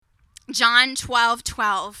John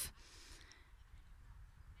 12:12.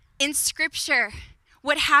 In Scripture,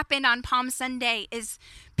 what happened on Palm Sunday is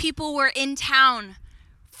people were in town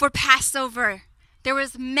for Passover. There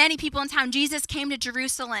was many people in town. Jesus came to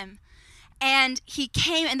Jerusalem, and he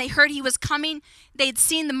came and they heard he was coming. They'd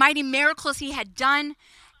seen the mighty miracles he had done,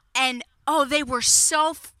 and they were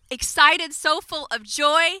so excited, so full of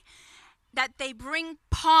joy that they bring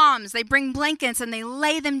palms, they bring blankets, and they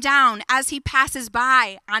lay them down as he passes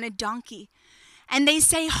by on a donkey. And they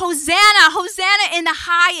say, "Hosanna, Hosanna in the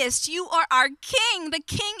highest. You are our King. The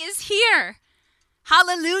King is here.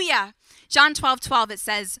 Hallelujah." John 12:12, it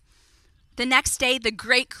says, "The next day, the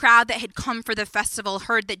great crowd that had come for the festival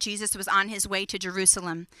heard that Jesus was on his way to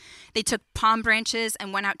Jerusalem. They took palm branches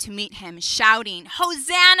and went out to meet him, shouting,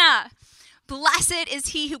 'Hosanna! Blessed is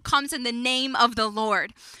he who comes in the name of the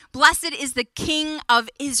Lord. Blessed is the King of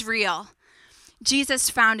Israel.' Jesus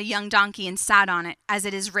found a young donkey and sat on it, as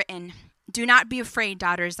it is written, 'Do not be afraid,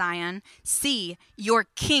 daughter Zion. See, your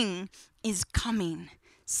king is coming,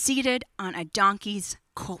 seated on a donkey's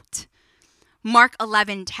colt.'" Mark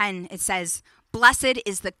 11:10, it says, "Blessed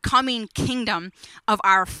is the coming kingdom of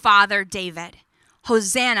our father David.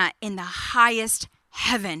 Hosanna in the highest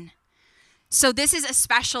heaven." So this is a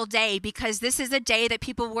special day because this is a day that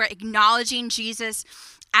people were acknowledging Jesus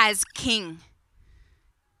as king.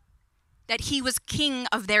 That he was king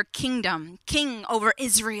of their kingdom, king over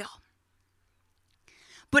Israel.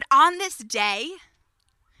 But on this day,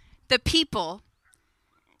 the people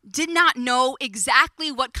did not know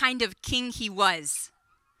exactly what kind of king he was.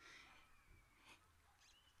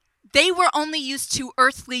 They were only used to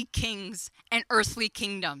earthly kings and earthly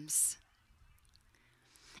kingdoms.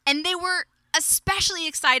 And they were especially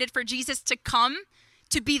excited for Jesus to come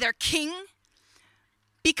to be their king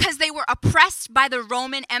because they were oppressed by the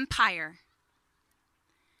Roman Empire.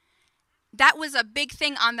 That was a big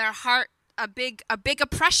thing on their heart, a big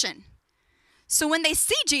oppression. So when they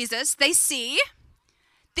see Jesus, they see,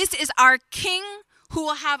 this is our king who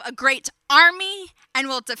will have a great army and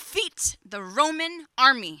will defeat the Roman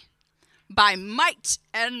army by might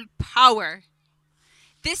and power.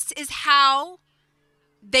 This is how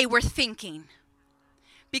they were thinking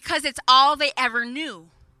because it's all they ever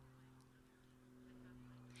knew.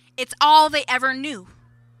 It's all they ever knew.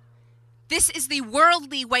 This is the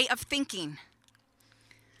worldly way of thinking.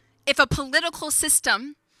 If a political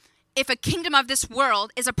system, if a kingdom of this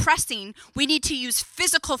world is oppressing, we need to use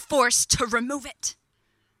physical force to remove it.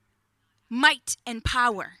 Might and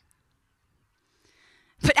power.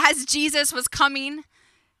 But as Jesus was coming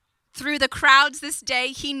through the crowds this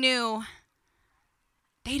day, he knew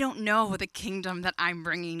they don't know the kingdom that I'm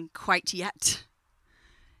bringing quite yet.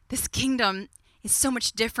 This kingdom is so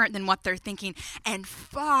much different than what they're thinking and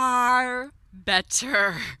far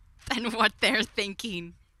better than what they're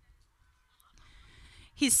thinking.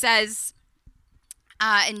 He says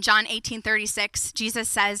in John 18:36, Jesus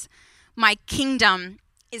says, "My kingdom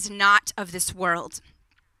is not of this world.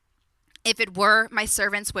 If it were, my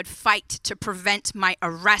servants would fight to prevent my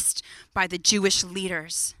arrest by the Jewish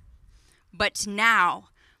leaders. But now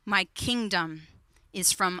my kingdom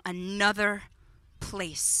is from another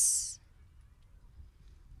place."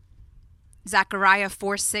 Zechariah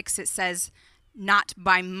 4:6, it says, "Not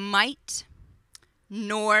by might,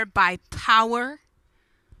 nor by power,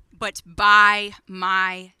 but by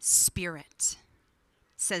my Spirit,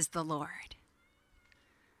 says the Lord."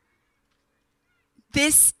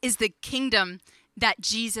 This is the kingdom that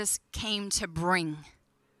Jesus came to bring.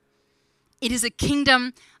 It is a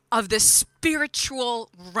kingdom of the spiritual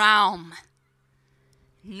realm.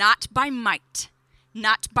 Not by might,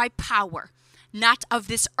 not by power, not of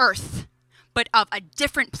this earth, but of a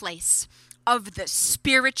different place, of the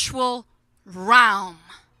spiritual realm.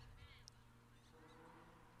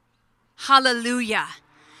 Hallelujah.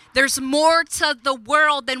 There's more to the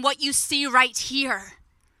world than what you see right here.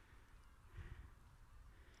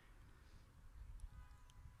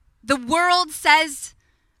 The world says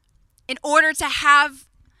in order to have,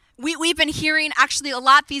 we've been hearing actually a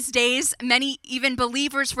lot these days, many even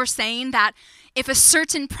believers were saying that if a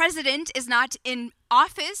certain president is not in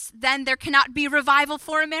office, then there cannot be revival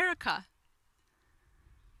for America.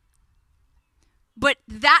 But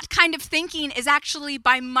that kind of thinking is actually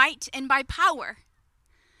by might and by power.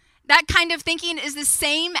 That kind of thinking is the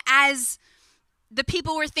same as the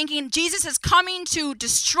people were thinking, Jesus is coming to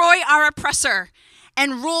destroy our oppressor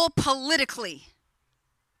and rule politically.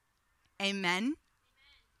 Amen.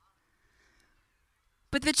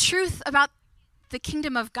 But the truth about the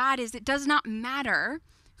kingdom of God is it does not matter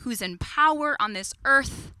who's in power on this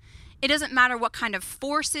earth. It doesn't matter what kind of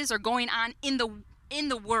forces are going on in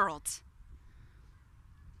the world.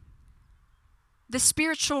 the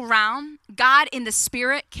spiritual realm, God in the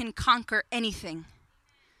spirit can conquer anything.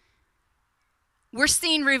 We're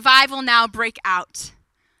seeing revival now break out,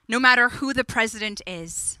 no matter who the president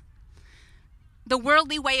is. The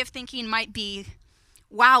worldly way of thinking might be,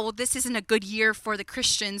 wow, well, this isn't a good year for the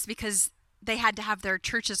Christians because they had to have their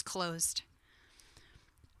churches closed.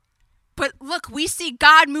 But look, we see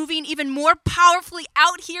God moving even more powerfully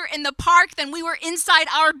out here in the park than we were inside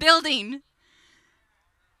our building.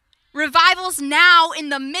 Revival's now in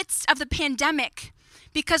the midst of the pandemic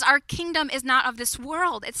because our kingdom is not of this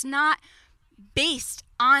world. It's not based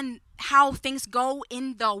on how things go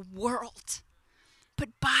in the world, but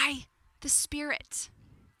by the Spirit.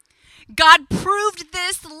 God proved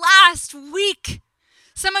this last week.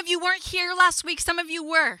 Some of you weren't here last week, some of you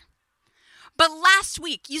were. But last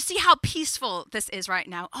week, you see how peaceful this is right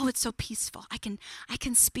now. Oh, it's so peaceful. I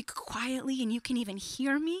can speak quietly and you can even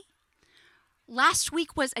hear me. Last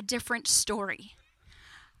week was a different story.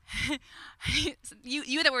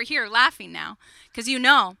 you that were here laughing now, because you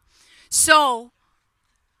know. So,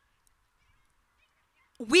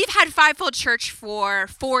 we've had Fivefold Church for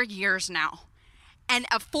 4 years now. And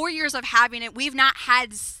of 4 years of having it, we've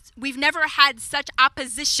never had such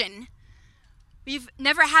opposition. We've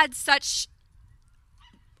never had such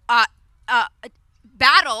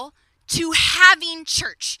battle to having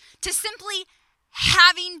church, to simply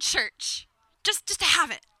having church, just to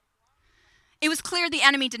have it. It was clear the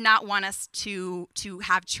enemy did not want us to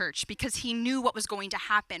have church because he knew what was going to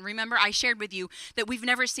happen. Remember, I shared with you that we've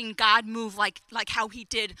never seen God move like how he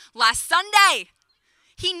did last Sunday.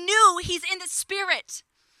 He knew he's in the Spirit.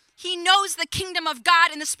 He knows the kingdom of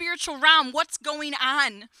God in the spiritual realm, what's going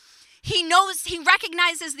on. He knows, he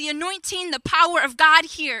recognizes the anointing, the power of God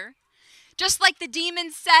here. Just like the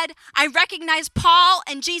demons said, I recognize Paul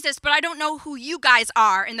and Jesus, but I don't know who you guys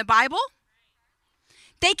are in the Bible.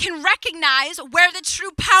 They can recognize where the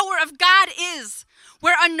true power of God is,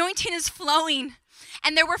 where anointing is flowing.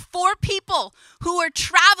 And there were 4 people who were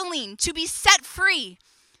traveling to be set free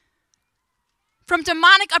from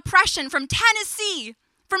demonic oppression, from Tennessee,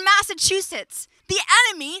 from Massachusetts. The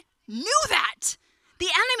enemy knew that. The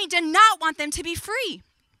enemy did not want them to be free.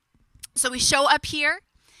 So we show up here,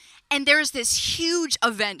 and there's this huge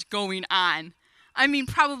event going on. I mean,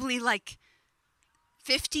 probably like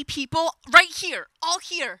 50 people right here, all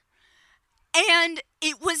here. And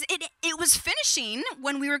it was finishing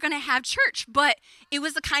when we were going to have church, but it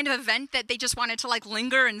was the kind of event that they just wanted to like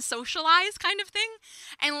linger and socialize kind of thing.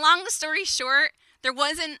 And long story short, there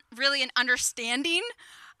wasn't really an understanding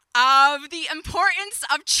of the importance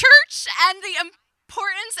of church and the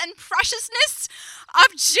importance and preciousness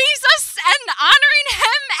of Jesus and honoring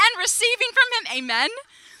him and receiving from him. Amen.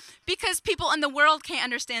 Because people in the world can't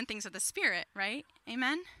understand things of the Spirit, right?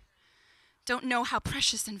 Amen? Don't know how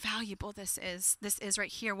precious and valuable this is. This is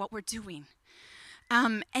right here, what we're doing.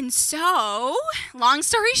 And so, long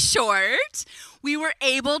story short, we were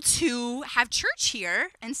able to have church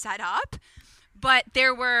here and set up, but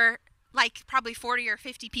there were like probably 40 or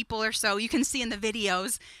 50 people or so, you can see in the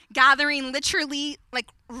videos, gathering literally like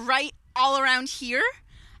right all around here,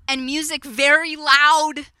 and music very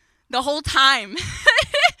loud the whole time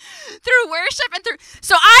through worship and through.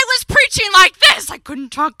 So I was preaching like this. I couldn't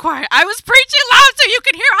talk quiet. I was preaching loud so you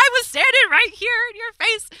could hear. I was standing right here in your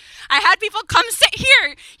face. I had people come sit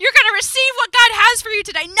here. You're going to receive what God has for you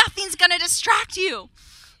today. Nothing's going to distract you.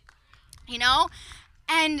 You know?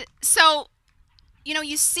 And so, you know,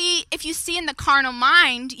 if you see in the carnal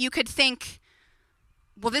mind, you could think,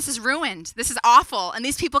 well, this is ruined. This is awful. And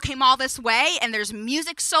these people came all this way, and there's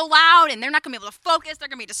music so loud, and they're not going to be able to focus. They're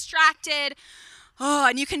going to be distracted. Oh,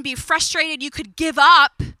 and you can be frustrated. You could give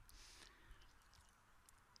up.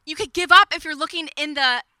 You could give up if you're looking in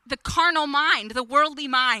the carnal mind, the worldly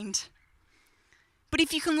mind. But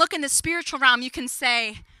if you can look in the spiritual realm, you can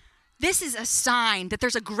say, this is a sign that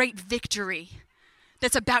there's a great victory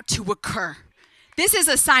that's about to occur. This is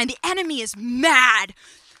a sign the enemy is mad.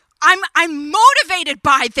 I'm motivated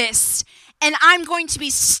by this, and I'm going to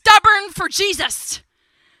be stubborn for Jesus.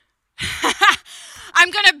 I'm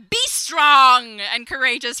going to be strong and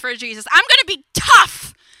courageous for Jesus. I'm going to be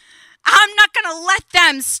tough. I'm not going to let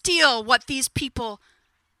them steal what these people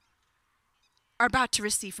are about to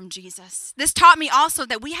receive from Jesus. This taught me also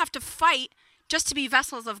that we have to fight just to be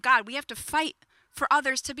vessels of God. We have to fight for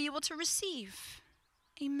others to be able to receive.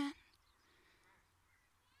 Amen.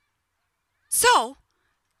 So,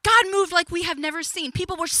 God moved like we have never seen.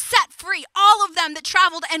 People were set free. All of them that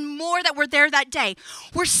traveled and more that were there that day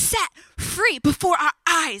were set free before our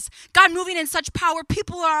eyes. God moving in such power,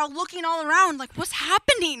 people are looking all around like, what's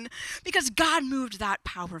happening? Because God moved that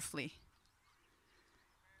powerfully.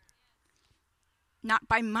 not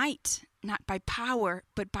by might, not by power,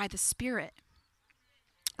 but by the Spirit.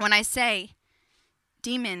 When I say,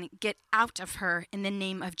 demon, get out of her in the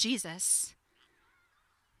name of Jesus,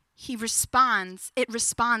 it responds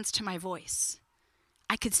to my voice.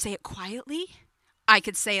 I could say it quietly, I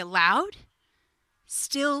could say it loud,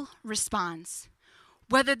 still responds.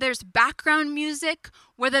 Whether there's background music,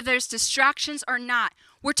 whether there's distractions or not,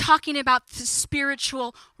 we're talking about the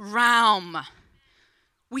spiritual realm.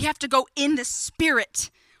 We have to go in the Spirit,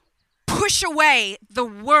 push away the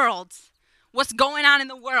world, what's going on in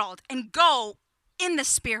the world, and go in the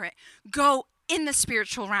Spirit, go in the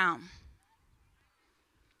spiritual realm.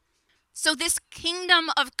 So this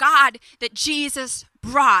kingdom of God that Jesus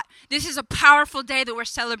brought, this is a powerful day that we're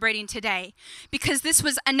celebrating today, because this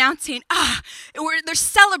was announcing, they're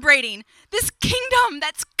celebrating this kingdom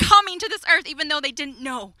that's coming to this earth, even though they didn't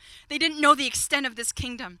know the extent of this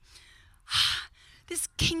kingdom. This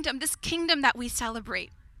kingdom that we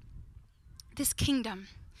celebrate, this kingdom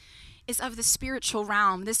is of the spiritual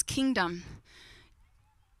realm. This kingdom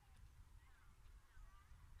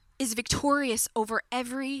is victorious over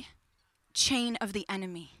every chain of the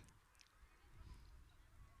enemy.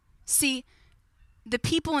 See, the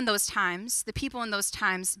people in those times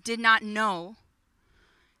did not know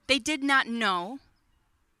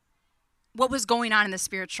what was going on in the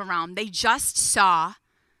spiritual realm. They just saw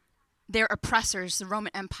their oppressors, the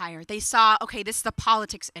Roman Empire. They saw, okay, this is a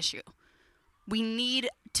politics issue. We need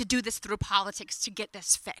to do this through politics to get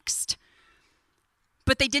this fixed.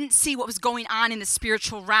 But they didn't see what was going on in the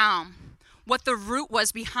spiritual realm, what the root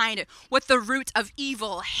was behind it, what the root of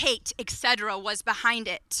evil, hate, etc. was behind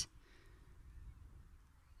it.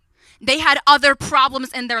 They had other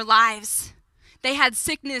problems in their lives. They had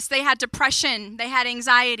sickness, they had depression, they had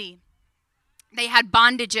anxiety, they had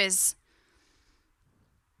bondages.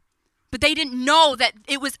 But they didn't know that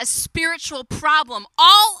it was a spiritual problem.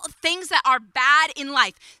 All things that are bad in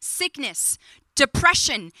life, sickness,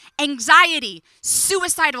 depression, anxiety,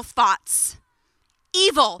 suicidal thoughts,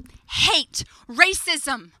 evil, hate,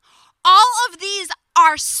 racism, all of these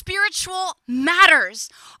are spiritual matters.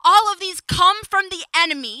 All of these come from the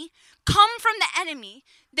enemy.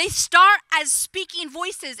 They start as speaking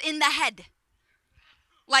voices in the head.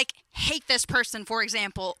 Like, hate this person, for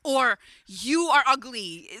example, or you are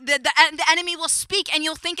ugly. The enemy will speak and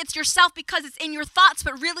you'll think it's yourself because it's in your thoughts,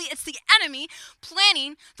 but really it's the enemy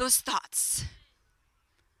planning those thoughts.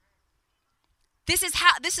 This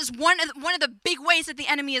is one of the big ways that the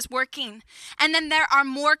enemy is working. And then there are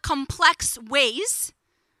more complex ways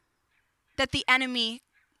that the enemy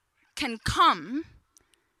can come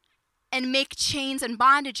and make chains and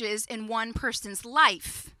bondages in one person's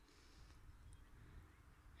life.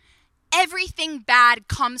 Everything bad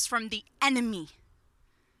comes from the enemy.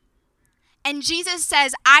 And Jesus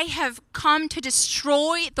says, I have come to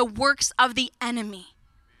destroy the works of the enemy.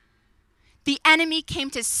 The enemy came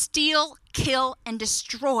to steal, kill, and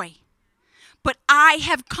destroy. But I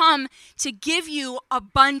have come to give you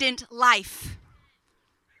abundant life.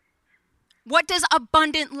 What does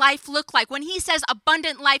abundant life look like? When he says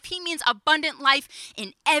abundant life, he means abundant life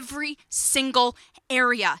in every single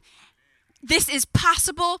area. This is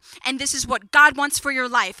possible, and this is what God wants for your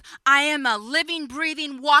life. I am a living,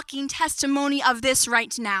 breathing, walking testimony of this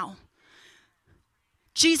right now.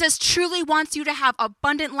 Jesus truly wants you to have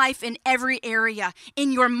abundant life in every area,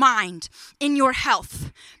 in your mind, in your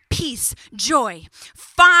health, peace, joy,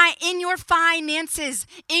 in your finances,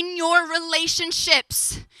 in your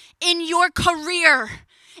relationships, in your career,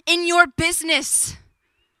 in your business.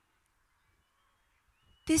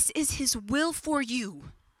 This is his will for you.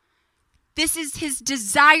 This is his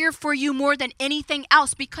desire for you more than anything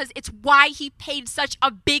else, because it's why he paid such a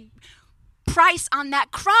big price on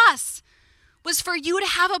that cross, was for you to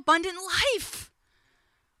have abundant life.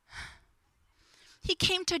 He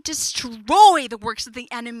came to destroy the works of the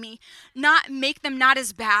enemy, not make them not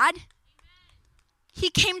as bad.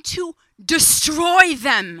 He came to destroy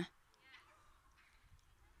them.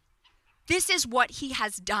 This is what he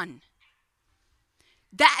has done.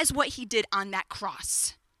 That is what he did on that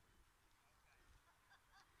cross.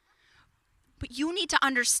 But you need to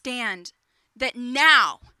understand that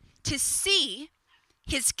now, to see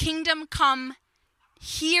his kingdom come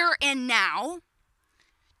here and now,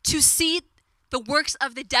 to see the works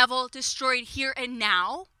of the devil destroyed here and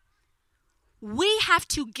now, we have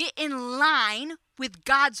to get in line with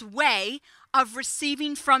God's way of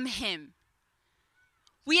receiving from him.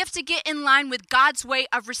 We have to get in line with God's way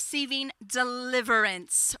of receiving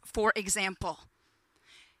deliverance, for example.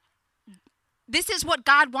 This is what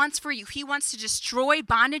God wants for you. He wants to destroy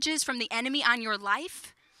bondages from the enemy on your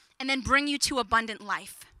life and then bring you to abundant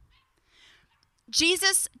life.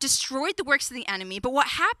 Jesus destroyed the works of the enemy, but what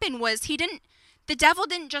happened was the devil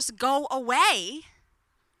didn't just go away.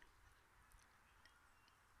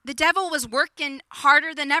 The devil was working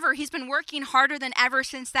harder than ever. He's been working harder than ever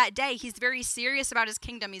since that day. He's very serious about his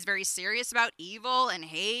kingdom. He's very serious about evil and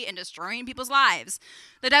hate and destroying people's lives.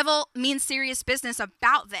 The devil means serious business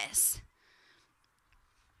about this.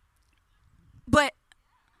 But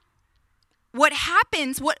what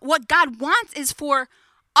happens, what God wants is for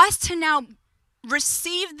us to now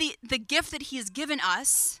receive the gift that he has given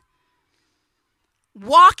us,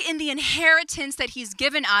 walk in the inheritance that he's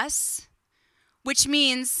given us, which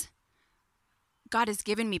means God has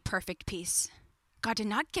given me perfect peace. God did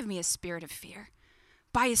not give me a spirit of fear.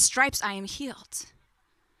 By his stripes I am healed.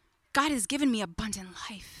 God has given me abundant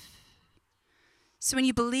life. So when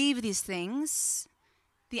you believe these things,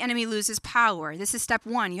 the enemy loses power. This is step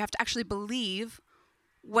one. You have to actually believe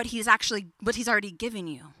what he's already given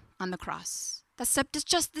you on the cross. This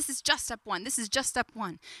is just step one. This is just step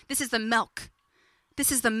one. This is the milk. This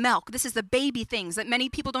is the milk. This is the baby things that many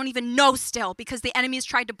people don't even know still because the enemy has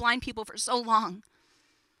tried to blind people for so long.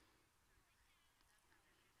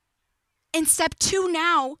 And step two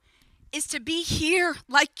now is to be here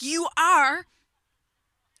like you are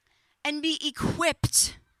and be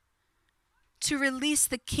equipped to release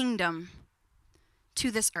the kingdom to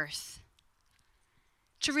this earth.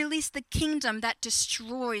 To release the kingdom that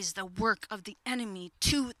destroys the work of the enemy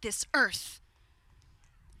to this earth.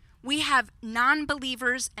 We have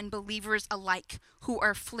non-believers and believers alike who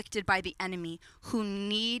are afflicted by the enemy, who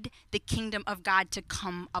need the kingdom of God to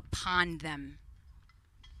come upon them.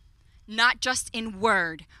 Not just in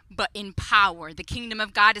word, but in power. The kingdom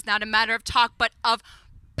of God is not a matter of talk, but of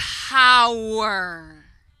power.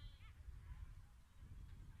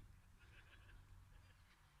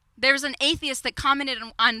 There's an atheist that commented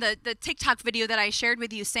on the TikTok video that I shared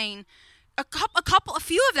with you saying, a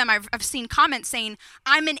few of them I've seen comments saying,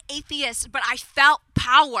 I'm an atheist, but I felt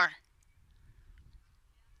power.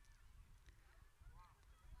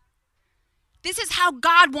 This is how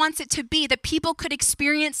God wants it to be, that people could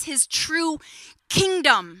experience his true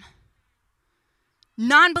kingdom.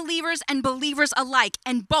 Non-believers and believers alike,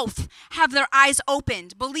 and both have their eyes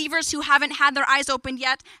opened. Believers who haven't had their eyes opened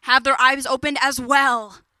yet have their eyes opened as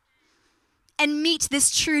well. And meet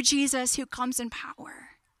this true Jesus who comes in power.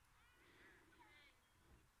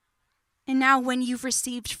 And now when you've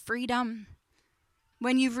received freedom,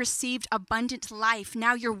 when you've received abundant life,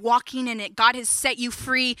 now you're walking in it. God has set you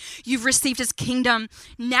free. You've received his kingdom.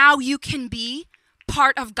 Now you can be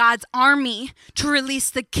part of God's army to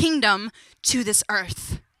release the kingdom to this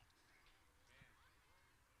earth.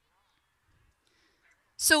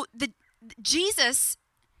 So Jesus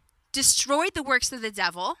destroyed the works of the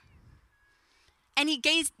devil, and he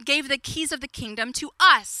gave the keys of the kingdom to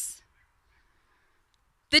us.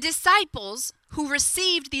 The disciples who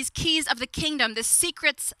received these keys of the kingdom, the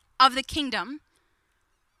secrets of the kingdom,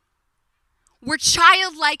 were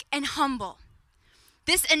childlike and humble.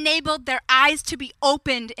 This enabled their eyes to be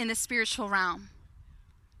opened in the spiritual realm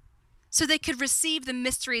so they could receive the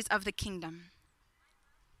mysteries of the kingdom.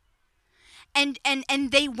 And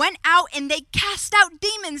they went out and they cast out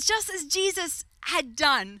demons just as Jesus had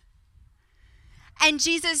done. And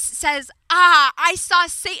Jesus says, I saw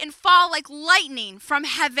Satan fall like lightning from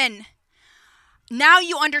heaven. Now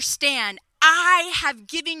you understand, I have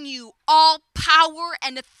given you all power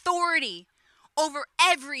and authority over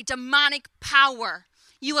every demonic power.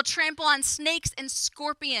 You will trample on snakes and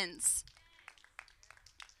scorpions.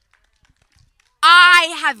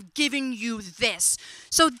 I have given you this.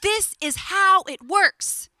 So this is how it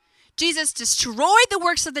works. Jesus destroyed the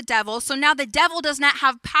works of the devil, so now the devil does not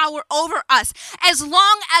have power over us. As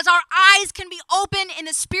long as our eyes can be open in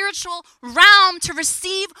the spiritual realm to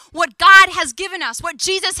receive what God has given us, what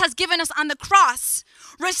Jesus has given us on the cross,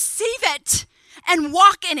 receive it and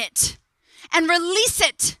walk in it and release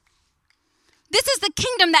it. This is the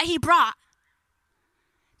kingdom that he brought.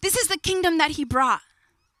 This is the kingdom that he brought.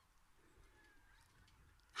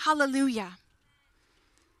 Hallelujah.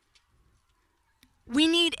 We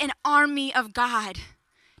need an army of God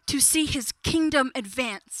to see his kingdom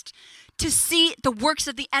advanced, to see the works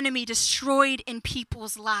of the enemy destroyed in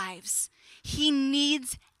people's lives. He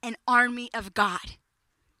needs an army of God.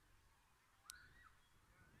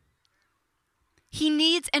 He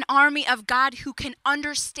needs an army of God who can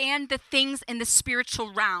understand the things in the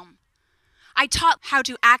spiritual realm. I taught how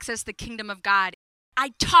to access the kingdom of God.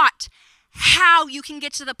 I taught how you can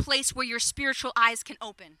get to the place where your spiritual eyes can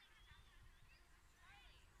open.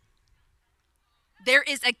 There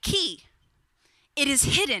is a key. It is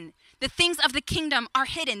hidden. The things of the kingdom are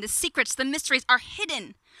hidden. The secrets, the mysteries are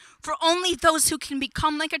hidden. For only those who can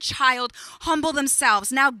become like a child humble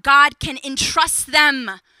themselves. Now God can entrust them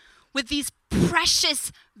with these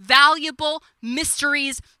precious, valuable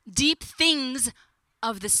mysteries, deep things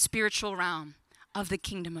of the spiritual realm of the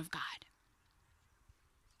kingdom of God.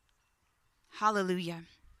 Hallelujah.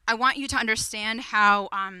 I want you to understand how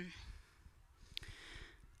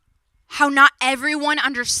not everyone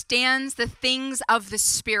understands the things of the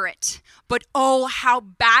Spirit, but oh, how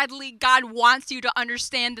badly God wants you to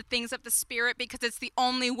understand the things of the Spirit, because it's the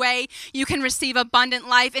only way you can receive abundant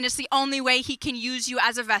life, and it's the only way he can use you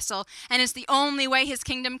as a vessel, and it's the only way his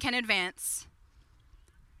kingdom can advance.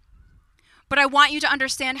 But I want you to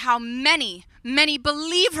understand how many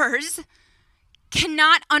believers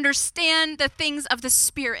cannot understand the things of the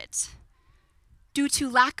Spirit due to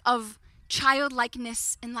lack of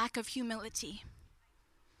childlikeness and lack of humility.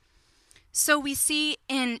 So we see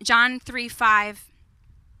in John 3:5,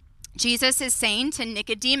 Jesus is saying to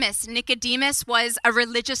Nicodemus. Nicodemus was a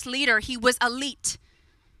religious leader. He was elite.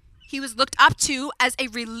 He was looked up to as a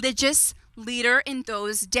religious leader in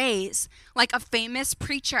those days, like a famous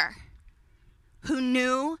preacher who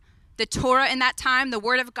knew the Torah in that time, the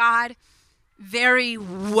Word of God, very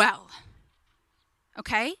well.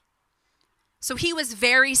 Okay? So he was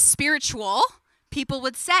very spiritual, people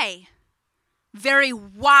would say. Very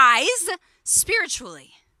wise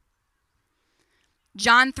spiritually.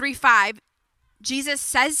 John 3:5, Jesus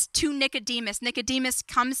says to Nicodemus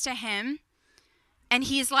comes to him, and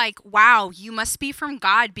he's like, wow, you must be from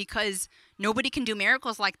God, because nobody can do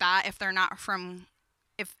miracles like that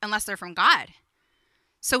unless they're from God.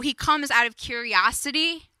 So he comes out of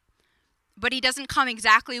curiosity, but he doesn't come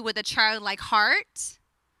exactly with a childlike heart.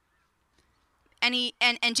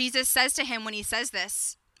 And Jesus says to him when he says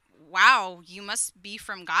this, wow, you must be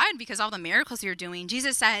from God because all the miracles you're doing.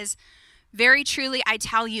 Jesus says, very truly, I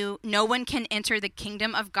tell you, no one can enter the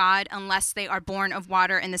kingdom of God unless they are born of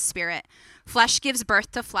water and the Spirit. Flesh gives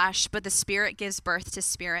birth to flesh, but the Spirit gives birth to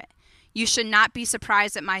spirit. You should not be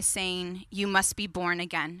surprised at my saying, you must be born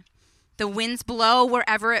again. The winds blow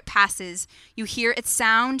wherever it passes. You hear its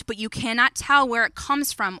sound, but you cannot tell where it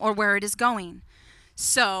comes from or where it is going.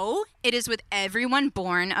 So it is with everyone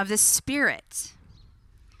born of the Spirit.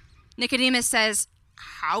 Nicodemus says,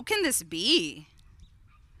 how can this be?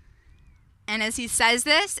 And as he says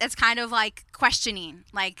this, it's kind of like questioning,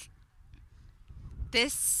 like,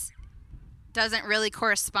 this doesn't really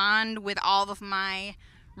correspond with all of my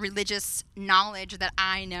religious knowledge that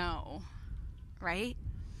I know, right?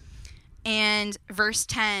 And verse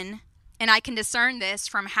 10, and I can discern this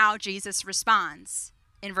from how Jesus responds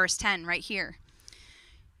in verse 10 right here.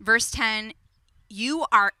 Verse 10, you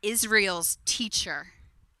are Israel's teacher,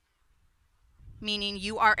 meaning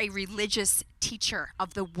you are a religious teacher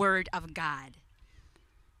of the word of God.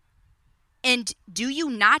 And do you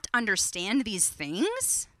not understand these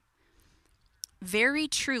things? Very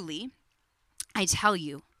truly, I tell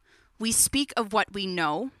you, we speak of what we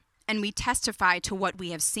know, and we testify to what we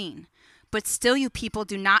have seen. But still you people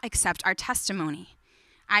do not accept our testimony.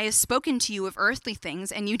 I have spoken to you of earthly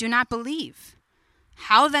things, and you do not believe.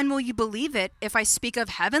 How then will you believe it if I speak of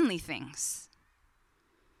heavenly things?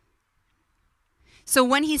 So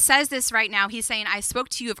when he says this right now, he's saying, I spoke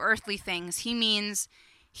to you of earthly things. He means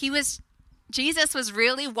Jesus was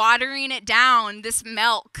really watering it down, this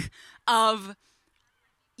milk of,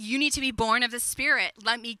 you need to be born of the Spirit.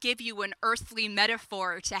 Let me give you an earthly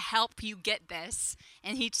metaphor to help you get this.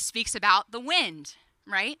 And he speaks about the wind,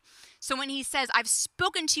 right? So when he says, I've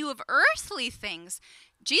spoken to you of earthly things,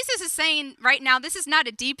 Jesus is saying right now, this is not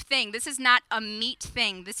a deep thing. This is not a meat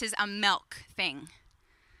thing. This is a milk thing.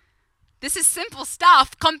 This is simple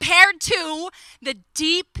stuff compared to the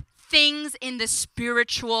deep things in the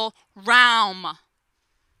spiritual realm.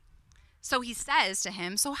 So he says to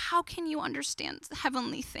him, so how can you understand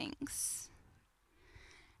heavenly things?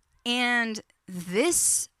 And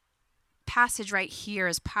this passage right here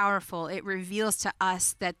is powerful. It reveals to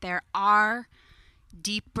us that there are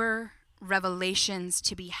deeper revelations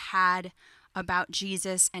to be had about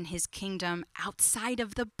Jesus and his kingdom outside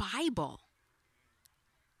of the Bible.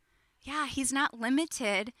 Yeah, he's not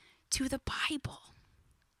limited to the Bible.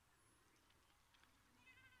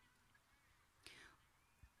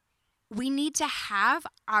 We need to have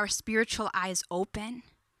our spiritual eyes open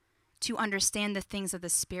to understand the things of the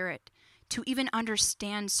Spirit, to even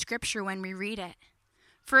understand Scripture when we read it.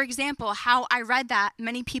 For example, how I read that,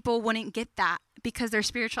 many people wouldn't get that because their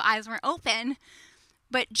spiritual eyes weren't open.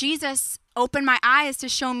 But Jesus opened my eyes to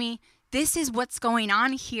show me this is what's going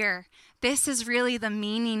on here. This is really the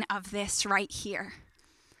meaning of this right here.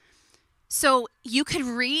 So you could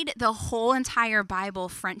read the whole entire Bible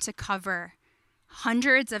front to cover,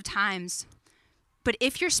 hundreds of times. But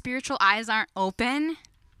if your spiritual eyes aren't open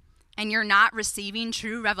and you're not receiving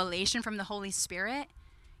true revelation from the Holy Spirit,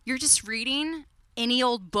 you're just reading any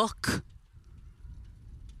old book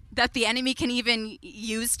that the enemy can even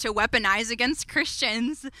use to weaponize against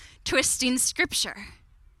Christians, twisting scripture.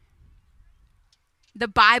 The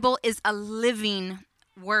Bible is a living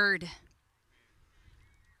word.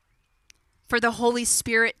 For the Holy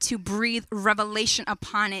Spirit to breathe revelation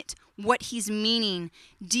upon it, what he's meaning,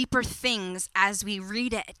 deeper things as we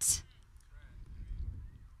read it.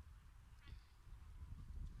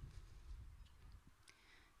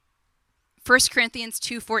 First Corinthians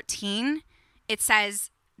 2:14, it says,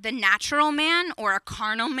 the natural man or a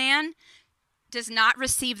carnal man does not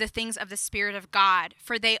receive the things of the Spirit of God,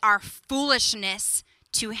 for they are foolishness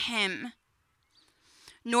to him.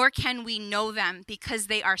 Nor can we know them because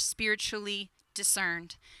they are spiritually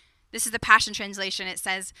discerned. This is the Passion Translation. It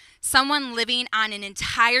says, someone living on an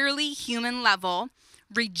entirely human level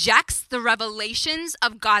rejects the revelations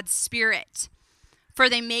of God's Spirit, for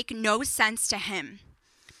they make no sense to him.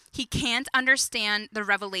 He can't understand the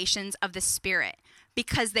revelations of the Spirit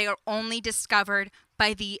because they are only discovered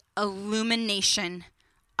by the illumination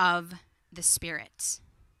of the Spirit.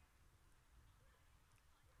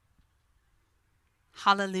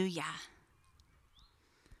 Hallelujah.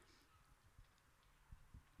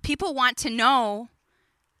 People want to know,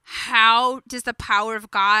 how does the power of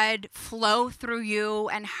God flow through you,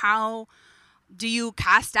 and how do you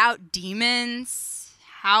cast out demons?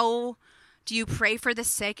 How do you pray for the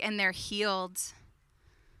sick and they're healed?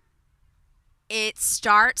 It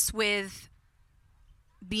starts with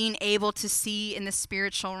being able to see in the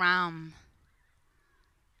spiritual realm,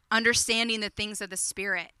 understanding the things of the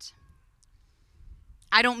Spirit.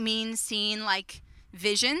 I don't mean seeing like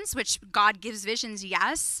visions, which God gives visions,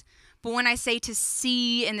 yes. But when I say to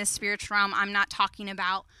see in the spiritual realm, I'm not talking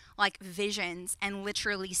about like visions and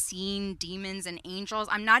literally seeing demons and angels.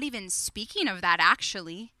 I'm not even speaking of that,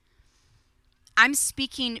 actually. I'm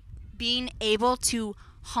speaking being able to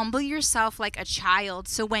humble yourself like a child.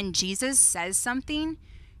 So when Jesus says something,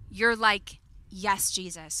 you're like, yes,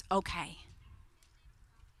 Jesus, okay.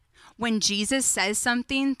 When Jesus says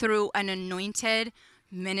something through an anointed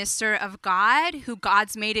minister of God, who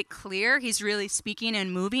God's made it clear he's really speaking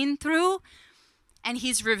and moving through, and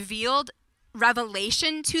he's revealed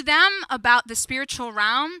revelation to them about the spiritual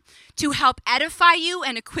realm to help edify you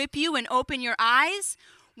and equip you and open your eyes,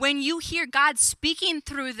 when you hear God speaking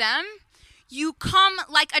through them, you come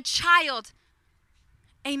like a child.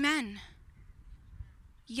 Amen.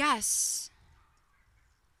 Yes.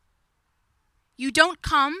 You don't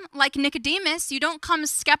come like Nicodemus. You don't come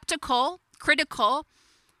skeptical, critical.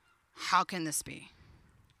 How can this be?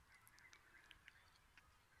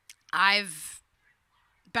 I've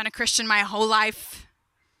been a Christian my whole life.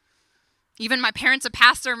 Even my parents a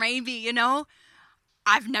pastor, maybe, you know.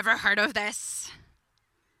 I've never heard of this.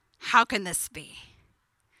 How can this be?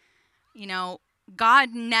 You know,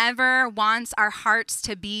 God never wants our hearts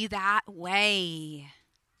to be that way.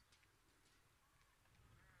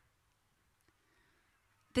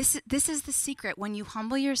 This is the secret. When you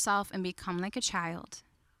humble yourself and become like a child,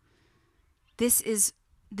 this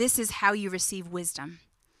is how you receive wisdom.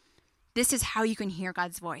 This is how you can hear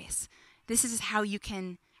God's voice. This is how you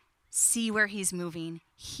can see where he's moving,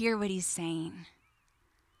 hear what he's saying.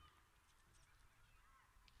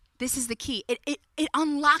 This is the key. It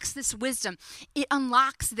unlocks this wisdom. It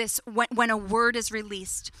unlocks this when a word is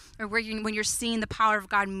released, or when you're seeing the power of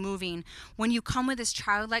God moving. When you come with this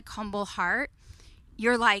childlike, humble heart,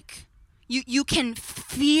 you're like, you can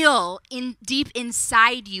feel deep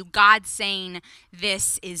inside you God saying,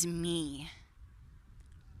 this is me.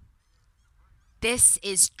 This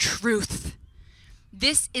is truth.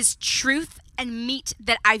 This is truth and meat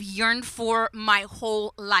that I've yearned for my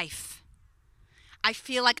whole life. I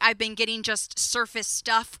feel like I've been getting just surface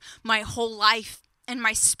stuff my whole life, and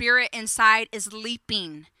my spirit inside is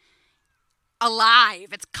leaping alive.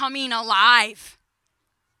 It's coming alive.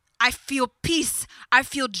 I feel peace. I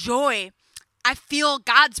feel joy. I feel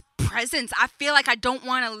God's presence. I feel like I don't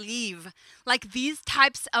want to leave. Like these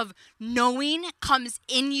types of knowing comes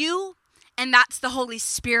in you, and that's the Holy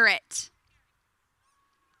Spirit.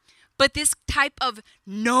 But this type of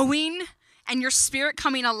knowing and your spirit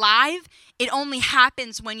coming alive, it only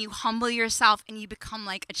happens when you humble yourself and you become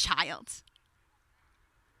like a child.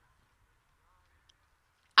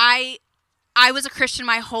 I was a Christian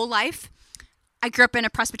my whole life. I grew up in a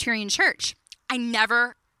Presbyterian church. I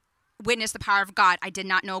never witnessed the power of God. I did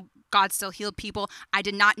not know God still healed people. I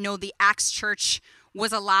did not know the Acts Church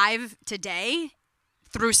was alive today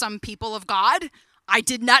through some people of God. I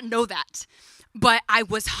did not know that. but I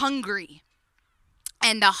was hungry.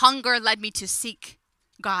 And the hunger led me to seek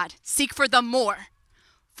God. Seek for the more.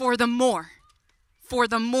 For the more. For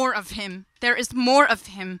the more of him. There is more of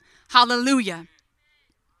him. Hallelujah.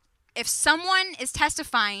 If someone is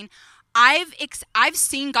testifying, I've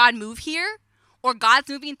seen God move here, or God's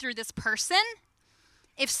moving through this person,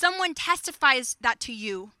 if someone testifies that to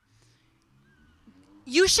you,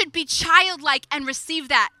 you should be childlike and receive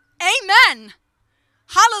that. Amen.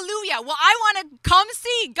 Hallelujah. Well, I want to come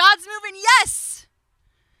see. God's moving. Yes.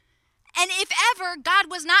 And if ever God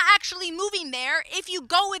was not actually moving there, if you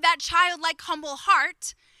go with that childlike, humble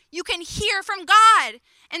heart, you can hear from God.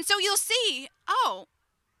 And so you'll see, oh,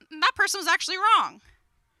 that person was actually wrong.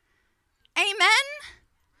 Amen?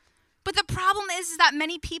 But the problem is that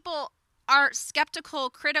many people are skeptical,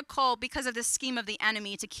 critical because of the scheme of the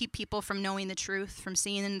enemy to keep people from knowing the truth, from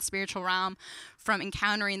seeing in the spiritual realm, from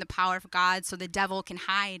encountering the power of God so the devil can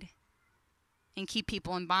hide and keep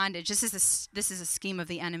people in bondage. This is a scheme of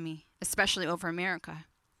the enemy, especially over America.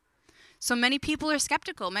 So many people are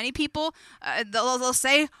skeptical. Many people, they'll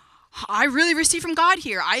say, I really received from God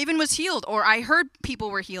here. I even was healed, or I heard people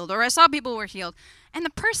were healed, or I saw people were healed. And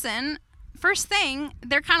the person, first thing,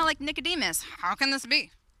 they're kind of like Nicodemus. How can this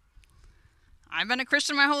be? I've been a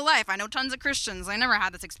Christian my whole life. I know tons of Christians. I never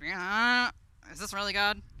had this experience. Is this really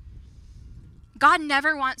God? God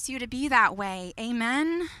never wants you to be that way.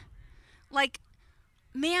 Amen? Like,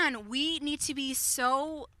 man, we need to be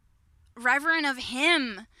so reverent of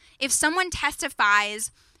him. If someone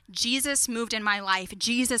testifies, Jesus moved in my life,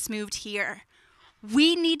 Jesus moved here,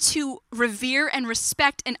 we need to revere and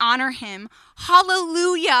respect and honor him.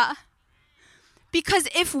 Hallelujah. Because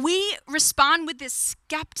if we respond with this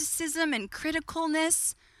skepticism and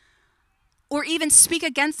criticalness, or even speak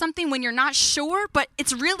against something when you're not sure, but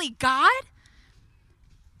it's really God,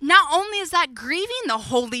 not only is that grieving the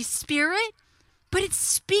Holy Spirit, but it's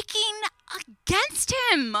speaking against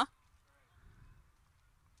him.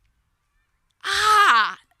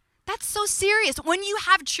 That's so serious. When you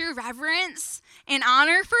have true reverence and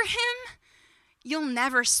honor for him, you'll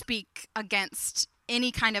never speak against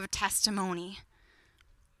any kind of testimony.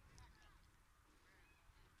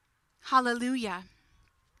 Hallelujah.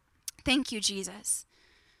 Thank you, Jesus.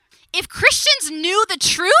 If Christians knew the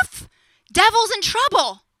truth, devil's in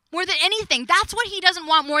trouble more than anything. That's what he doesn't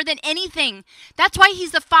want more than anything. That's why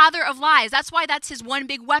he's the father of lies. That's why that's his one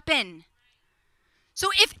big weapon. So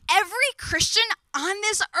if every Christian on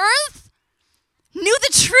this earth knew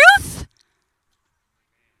the truth,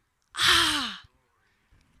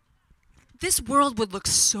 this world would look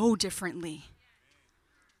so differently.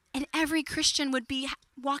 And every Christian would be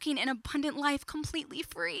walking an abundant life completely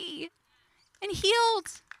free and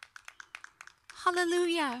healed.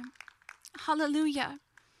 Hallelujah. Hallelujah.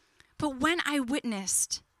 But when I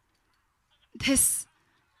witnessed these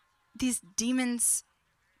demons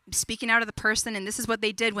speaking out of the person, and this is what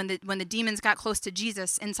they did when the demons got close to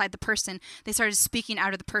Jesus inside the person, they started speaking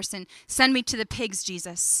out of the person. Send me to the pigs,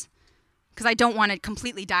 Jesus, because I don't want to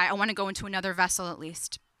completely die. I want to go into another vessel at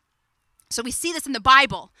least. So we see this in the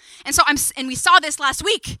Bible. And we saw this last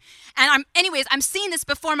week. And I'm seeing this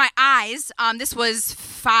before my eyes. This was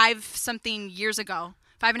 5.5 years ago.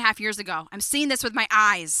 I'm seeing this with my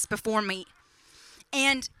eyes before me.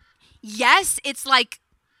 And yes, it's like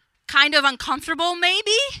kind of uncomfortable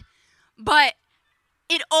maybe, but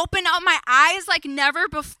it opened up my eyes like never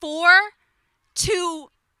before to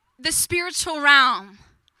the spiritual realm,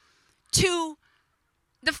 to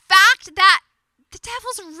the fact that the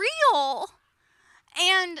devil's real,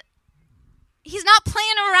 and he's not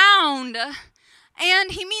playing around,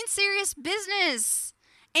 and he means serious business,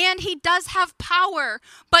 and he does have power,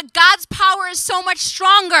 but God's power is so much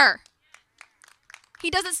stronger. He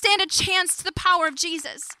doesn't stand a chance to the power of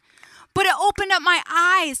Jesus. But it opened up my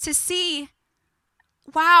eyes to see,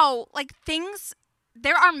 wow, like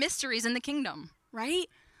there are mysteries in the kingdom, right?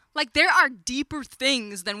 Like there are deeper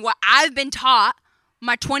things than what I've been taught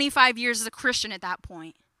my 25 years as a Christian at that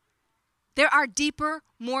point. There are deeper,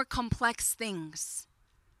 more complex things.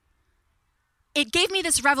 It gave me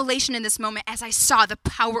this revelation in this moment as I saw the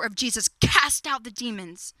power of Jesus cast out the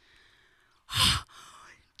demons.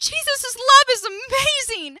 Jesus' love is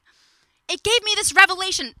amazing. It gave me this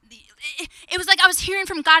revelation. It was like I was hearing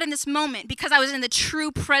from God in this moment because I was in the true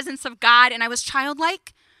presence of God and I was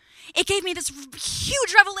childlike. It gave me this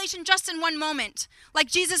huge revelation just in one moment. Like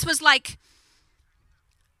Jesus was like,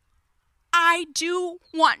 I do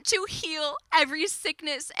want to heal every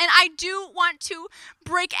sickness, and I do want to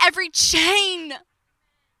break every chain. And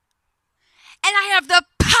I have the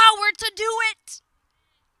power to do it.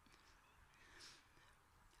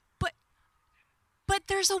 But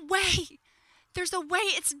there's a way There's a way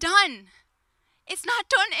it's done. It's not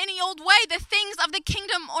done any old way. The things of the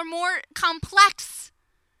kingdom are more complex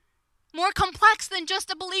than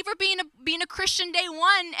just a believer being a Christian day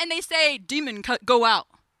one and they say, demon, go out.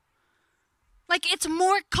 Like, it's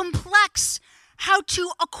more complex how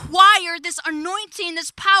to acquire this anointing,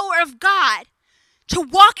 this power of God, to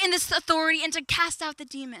walk in this authority and to cast out the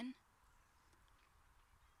demon.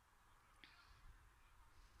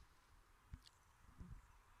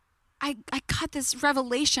 I got this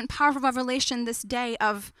revelation, powerful revelation this day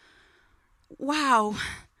of, wow,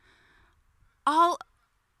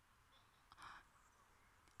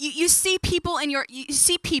 you see people you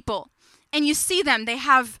see people and you see them, they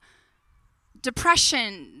have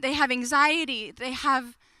depression, they have anxiety, they're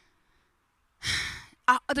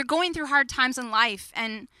going through hard times in life,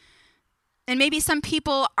 and maybe some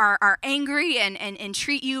people are angry and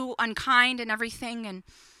treat you unkind and everything, and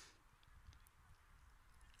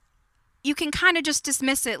you can kind of just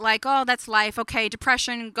dismiss it like, oh, that's life. Okay,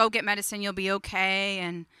 depression, go get medicine, you'll be okay.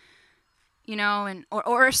 And,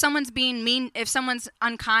 or if someone's being mean, if someone's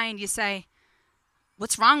unkind, you say,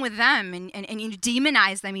 what's wrong with them? And you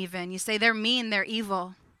demonize them even. You say they're mean, they're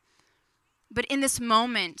evil. But in this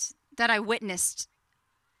moment that I witnessed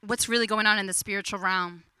what's really going on in the spiritual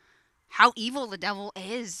realm, how evil the devil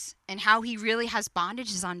is and how he really has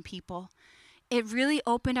bondages on people, it really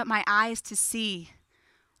opened up my eyes to see,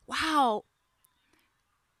 wow,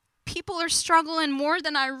 people are struggling more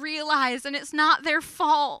than I realize, and it's not their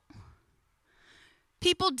fault.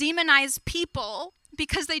 People demonize people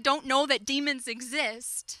because they don't know that demons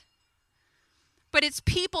exist. But it's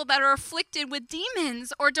people that are afflicted with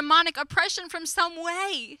demons or demonic oppression from some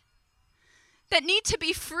way that need to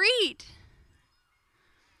be freed.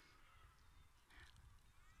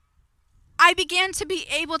 I began to be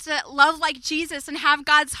able to love like Jesus and have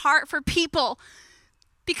God's heart for people,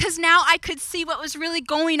 because now I could see what was really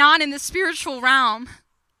going on in the spiritual realm.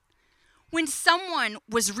 When someone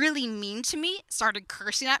was really mean to me, started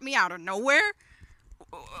cursing at me out of nowhere,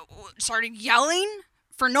 started yelling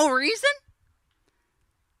for no reason,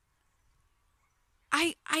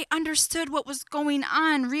 I understood what was going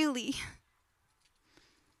on, really.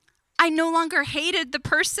 I no longer hated the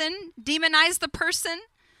person, demonized the person,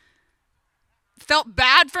 felt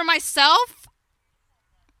bad for myself.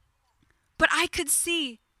 But I could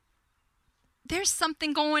see there's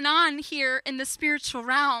something going on here in the spiritual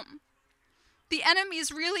realm. The enemy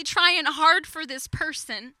is really trying hard for this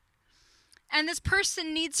person, and this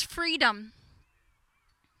person needs freedom.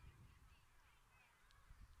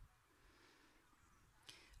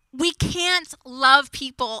 We can't love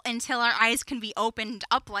people until our eyes can be opened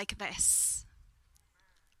up like this.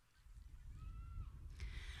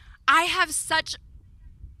 I have such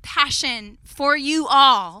passion for you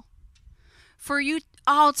all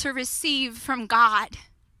to receive from God.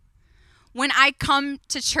 When I come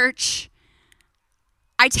to church,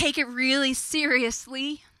 I take it really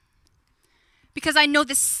seriously because I know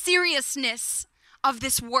the seriousness of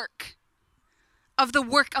this work, of the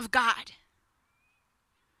work of God.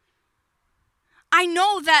 I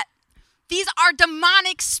know that these are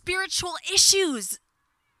demonic spiritual issues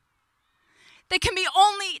that can be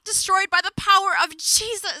only destroyed by the power of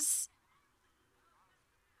Jesus.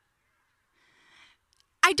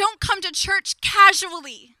 I don't come to church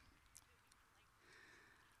casually.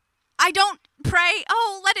 I don't pray,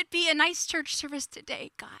 oh, let it be a nice church service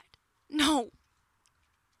today, God. No.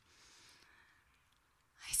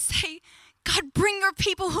 I say, God, bring your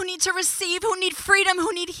people who need to receive, who need freedom,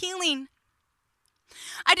 who need healing.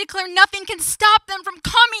 I declare nothing can stop them from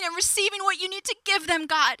coming and receiving what you need to give them,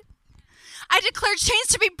 God. I declare chains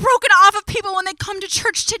to be broken off of people when they come to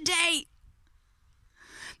church today.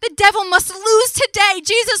 The devil must lose today.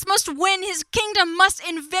 Jesus must win. His kingdom must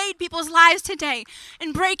invade people's lives today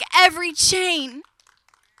and break every chain.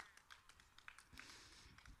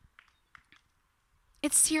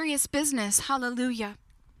 It's serious business. Hallelujah.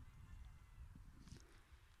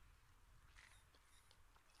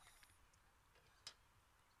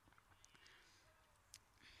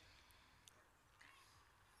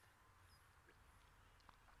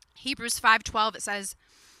 Hebrews 5:12, it says,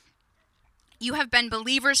 you have been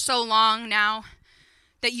believers so long now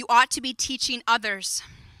that you ought to be teaching others.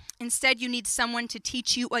 Instead, you need someone to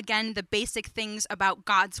teach you again the basic things about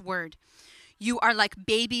God's word. You are like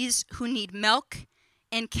babies who need milk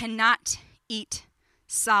and cannot eat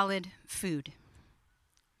solid food.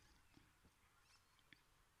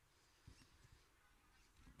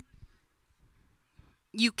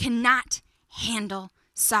 You cannot handle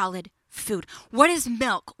solid food. What is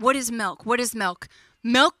milk? What is milk? What is milk?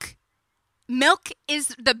 Milk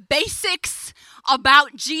is the basics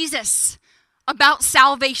about Jesus, about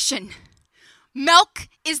salvation. Milk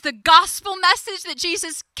is the gospel message that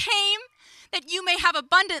Jesus came, that you may have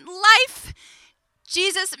abundant life.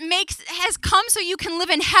 Jesus has come so you can live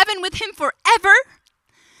in heaven with him forever.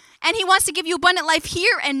 And he wants to give you abundant life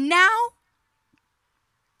here and now.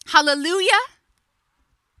 Hallelujah.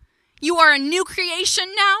 You are a new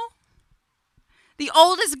creation now. The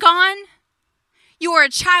old is gone. You are a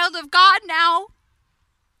child of God now.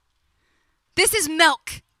 This is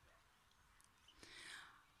milk.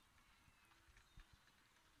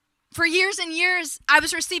 For years and years, I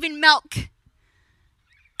was receiving milk.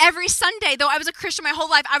 Every Sunday, though I was a Christian my whole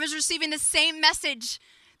life, I was receiving the same message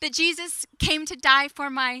that Jesus came to die for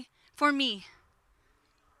me.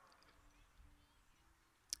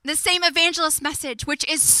 The same evangelist message, which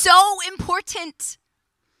is so important.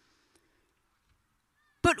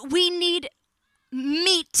 But we need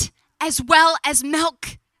meat as well as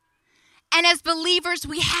milk. And as believers,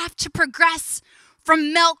 we have to progress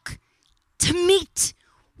from milk to meat.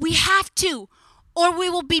 We have to, or we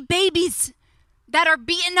will be babies that are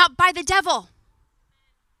beaten up by the devil.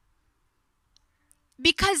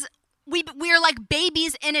 Because we are like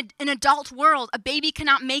babies in an adult world. A baby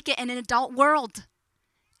cannot make it in an adult world.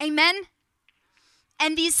 Amen?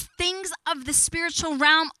 And these things of the spiritual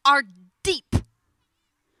realm are deep.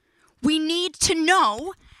 We need to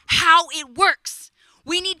know how it works.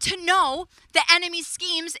 We need to know the enemy's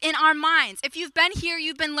schemes in our minds. If you've been here,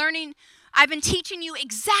 you've been learning. I've been teaching you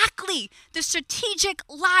exactly the strategic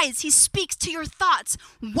lies he speaks to your thoughts,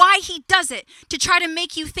 why he does it, to try to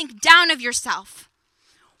make you think down of yourself.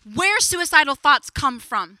 Where suicidal thoughts come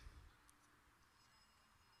from.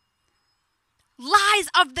 Lies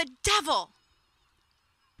of the devil.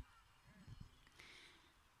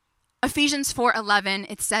 Ephesians 4:11,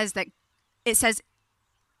 it says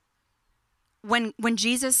when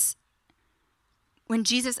Jesus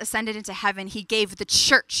ascended into heaven, he gave the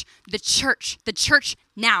church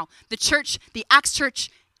now, the Acts church,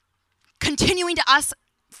 continuing to us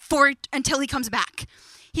until he comes back.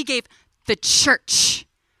 He gave the church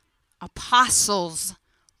apostles,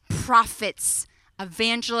 prophets,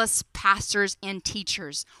 evangelists, pastors, and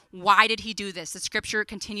teachers. Why did he do this? The scripture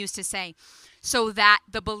continues to say, so that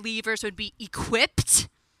the believers would be equipped,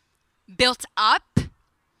 built up,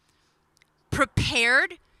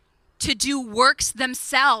 prepared to do works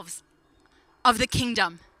themselves of the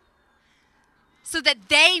kingdom, so that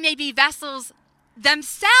they may be vessels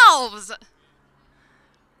themselves.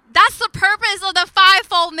 That's the purpose of the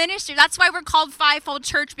fivefold ministry. That's why we're called Fivefold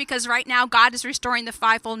Church, because right now God is restoring the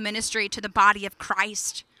fivefold ministry to the body of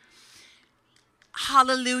Christ.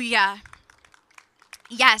 Hallelujah.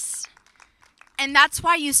 Yes. And that's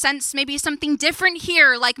why you sense maybe something different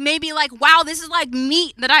here. Maybe wow, this is like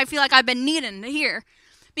meat that I feel like I've been needing to hear.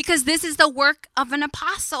 Because this is the work of an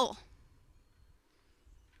apostle.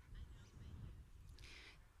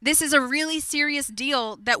 This is a really serious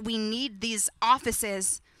deal that we need these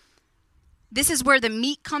offices. This is where the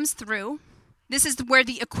meat comes through. This is where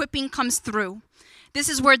the equipping comes through. This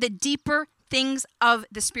is where the deeper things of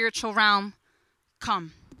the spiritual realm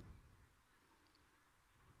come.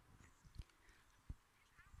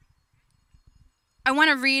 I want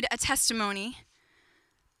to read a testimony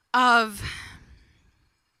of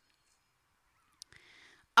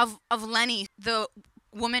Lenny, the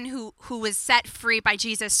woman who was set free by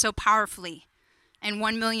Jesus so powerfully. And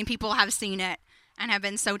 1 million people have seen it and have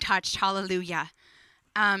been so touched. Hallelujah.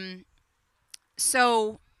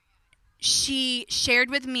 So she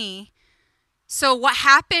shared with me. So what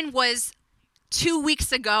happened was 2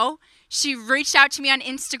 weeks ago, she reached out to me on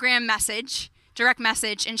Instagram direct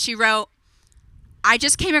message, and she wrote, I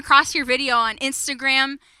just came across your video on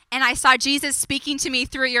Instagram, and I saw Jesus speaking to me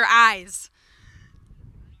through your eyes.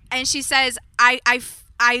 And she says, I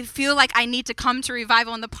feel like I need to come to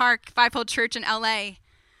Revival in the Park, Fivefold Church in LA.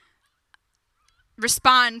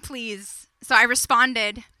 Respond, please. So I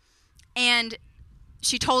responded, and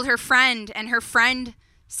she told her friend, and her friend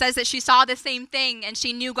says that she saw the same thing, and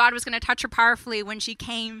she knew God was going to touch her powerfully when she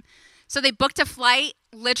came. So they booked a flight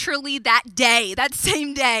literally that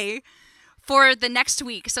same day, for the next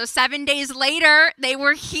week. So 7 days later, they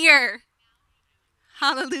were here.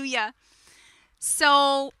 Hallelujah.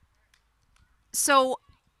 So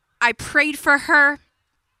I prayed for her.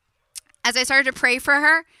 As I started to pray for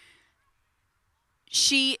her,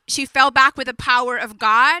 she fell back with the power of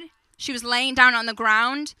God. She was laying down on the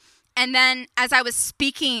ground. And then as I was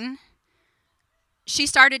speaking, she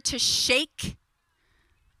started to shake.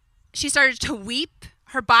 She started to weep.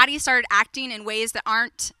 Her body started acting in ways that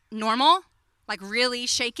aren't normal, like really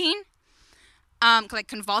shaking, like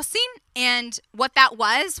convulsing. And what that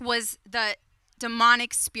was the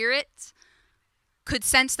demonic spirit could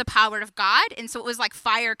sense the power of God. And so it was like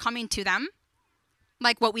fire coming to them,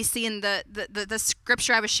 like what we see in the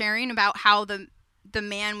scripture I was sharing about how the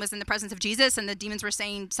man was in the presence of Jesus and the demons were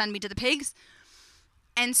saying, send me to the pigs.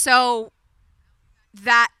 And so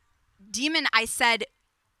that demon, I said,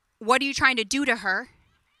 what are you trying to do to her?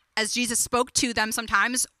 As Jesus spoke to them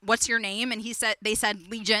sometimes, what's your name? And they said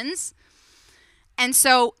legions. And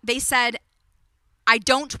so they said, I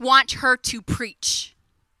don't want her to preach.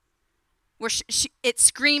 Where it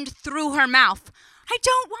screamed through her mouth, I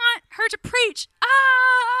don't want her to preach.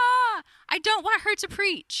 I don't want her to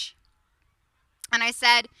preach. And I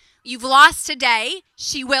said, you've lost today.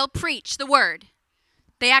 She will preach the word.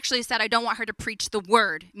 They actually said, I don't want her to preach the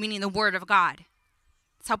word, meaning the word of God.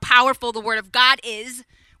 That's how powerful the word of God is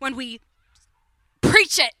when we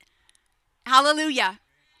preach it. Hallelujah.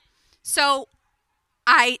 So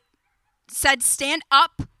I said, stand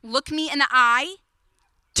up, look me in the eye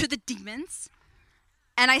to the demons.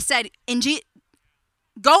 And I said,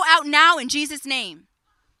 go out now in Jesus' name.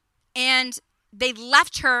 And they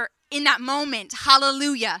left her in that moment.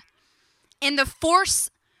 Hallelujah. And the force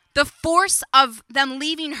of them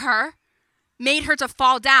leaving her made her to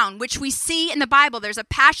fall down, which we see in the Bible. There's a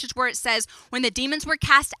passage where it says, when the demons were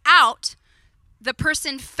cast out, the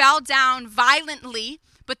person fell down violently,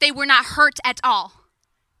 but they were not hurt at all.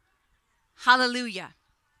 Hallelujah.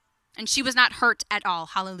 And she was not hurt at all.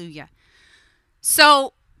 Hallelujah.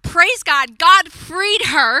 So, praise God. God freed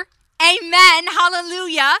her. Amen.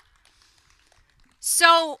 Hallelujah.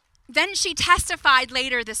 So, then she testified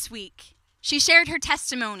later this week. She shared her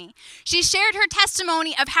testimony. She shared her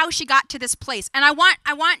testimony of how she got to this place. And I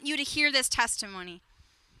want you to hear this testimony.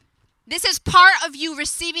 This is part of you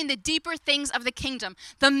receiving the deeper things of the kingdom,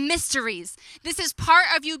 the mysteries. This is part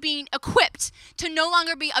of you being equipped to no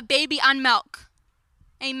longer be a baby on milk.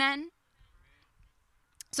 Amen.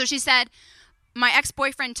 So she said, my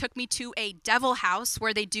ex-boyfriend took me to a devil house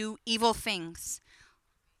where they do evil things.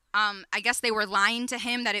 I guess they were lying to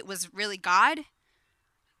him that it was really God,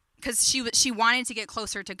 because she wanted to get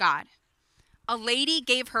closer to God. A lady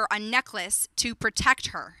gave her a necklace to protect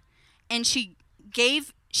her, and she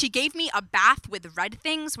gave me a bath with red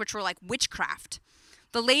things, which were like witchcraft.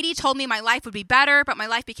 The lady told me my life would be better, but my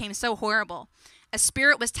life became so horrible. A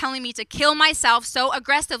spirit was telling me to kill myself so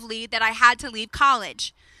aggressively that I had to leave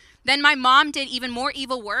college. Then my mom did even more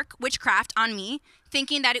evil work, witchcraft, on me,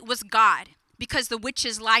 thinking that it was God, because the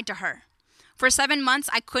witches lied to her. For 7 months,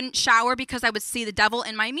 I couldn't shower because I would see the devil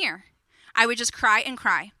in my mirror. I would just cry and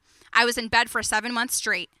cry. I was in bed for 7 months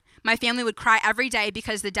straight. My family would cry every day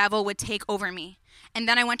because the devil would take over me. And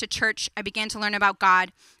then I went to church. I began to learn about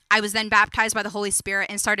God. I was then baptized by the Holy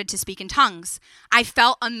Spirit and started to speak in tongues. I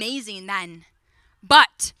felt amazing then.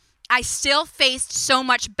 But I still faced so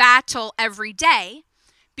much battle every day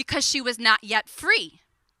because she was not yet free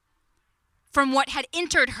from what had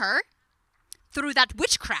entered her through that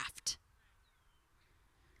witchcraft.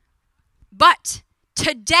 But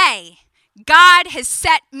today, God has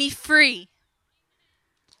set me free.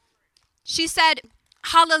 She said,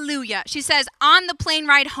 hallelujah. She says, on the plane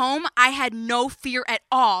ride home, I had no fear at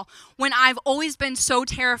all when I've always been so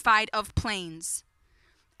terrified of planes.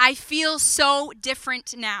 I feel so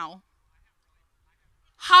different now.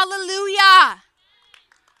 Hallelujah.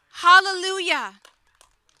 Hallelujah.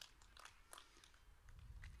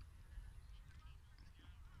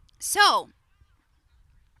 So,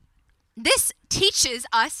 this teaches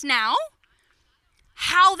us now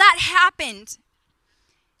how that happened,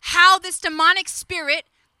 how this demonic spirit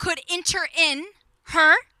could enter in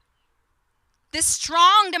her, this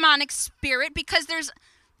strong demonic spirit, because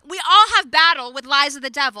we all have battle with lies of the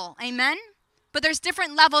devil, amen? But there's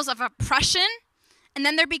different levels of oppression, and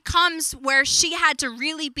then there becomes where she had to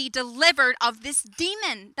really be delivered of this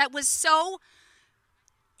demon that was so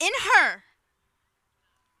in her.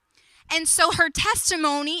 And so her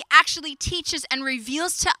testimony actually teaches and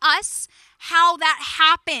reveals to us how that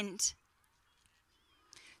happened.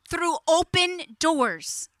 Through open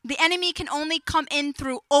doors. The enemy can only come in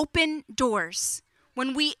through open doors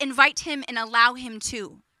when we invite him and allow him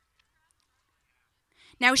to.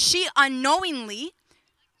 Now she unknowingly,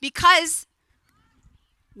 because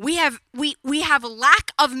we have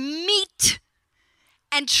lack of meat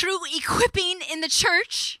and true equipping in the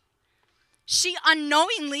church, she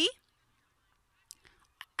unknowingly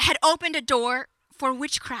had opened a door for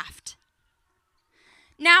witchcraft.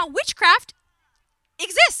 Now, witchcraft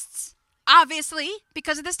exists, obviously,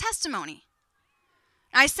 because of this testimony.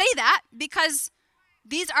 I say that because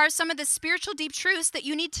these are some of the spiritual deep truths that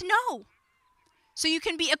you need to know, so you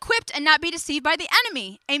can be equipped and not be deceived by the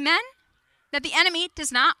enemy. Amen? That the enemy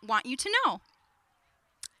does not want you to know.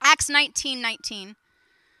 Acts 19:19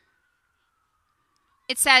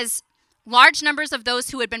 it says, large numbers of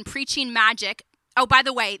those who had been preaching magic. Oh, by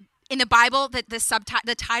the way, in the Bible,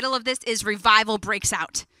 the title of this is Revival Breaks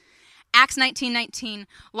Out. Acts 19:19.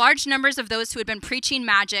 Large numbers of those who had been preaching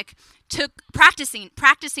magic,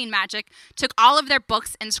 practicing magic, took all of their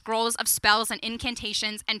books and scrolls of spells and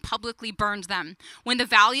incantations and publicly burned them. When the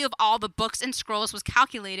value of all the books and scrolls was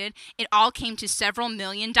calculated, it all came to several $1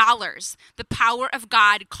 million. The power of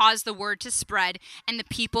God caused the word to spread, and the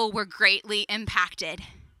people were greatly impacted.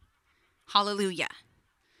 Hallelujah.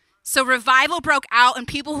 So revival broke out, and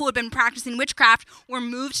people who had been practicing witchcraft were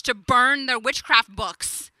moved to burn their witchcraft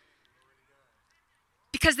books.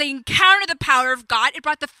 Because they encountered the power of God, it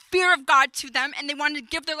brought the fear of God to them, and they wanted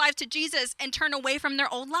to give their life to Jesus and turn away from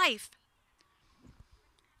their old life.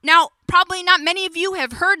 Now, probably not many of you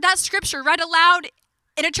have heard that scripture read aloud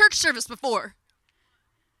in a church service before.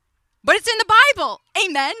 But it's in the Bible.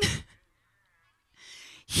 Amen.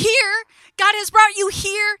 Here, God has brought you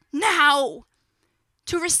here now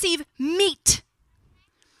to receive meat,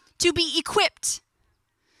 to be equipped,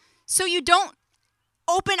 so you don't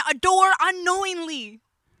open a door unknowingly.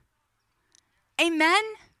 Amen?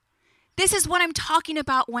 This is what I'm talking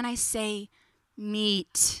about when I say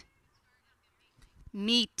meat.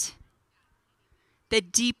 Meat. The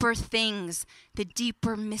deeper things, the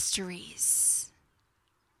deeper mysteries.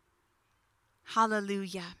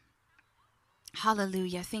 Hallelujah.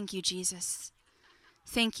 Hallelujah. Thank you, Jesus.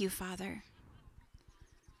 Thank you, Father.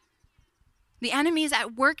 The enemy is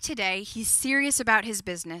at work today. He's serious about his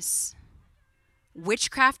business.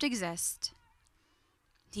 Witchcraft exists.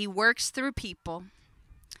 He works through people.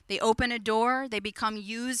 They open a door. They become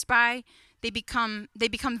they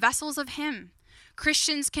become vessels of him.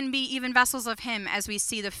 Christians can be even vessels of him, as we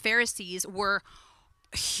see the Pharisees were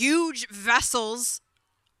huge vessels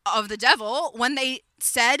of the devil when they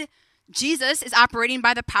said Jesus is operating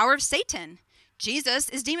by the power of Satan. Jesus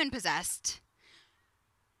is demon-possessed.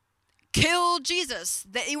 Kill Jesus.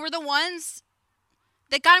 They were the ones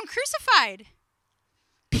that got him crucified.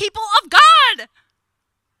 People of God.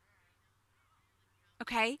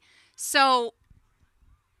 Okay? So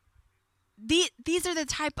these are the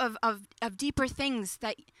type of deeper things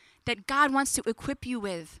that God wants to equip you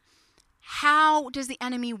with. How does the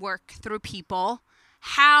enemy work through people?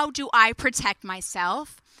 How do I protect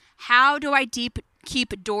myself? How do I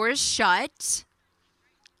keep doors shut?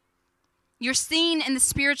 You're seen in the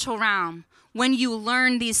spiritual realm when you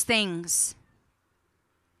learn these things.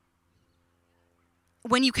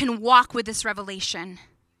 When you can walk with this revelation.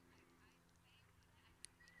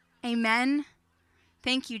 Amen.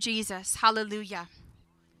 Thank you, Jesus. Hallelujah.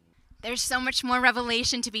 There's so much more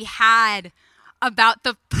revelation to be had about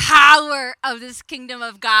the power of this kingdom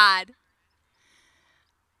of God.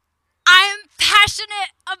 I am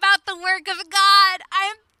passionate about the work of God. I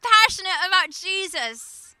am passionate about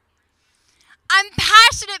Jesus. I'm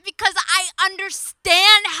passionate because I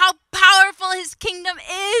understand how powerful his kingdom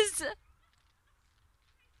is.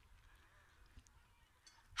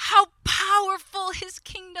 How powerful his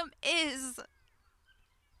kingdom is.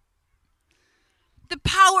 The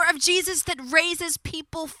power of Jesus that raises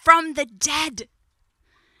people from the dead,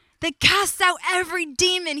 that casts out every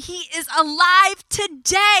demon. He is alive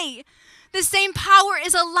today. The same power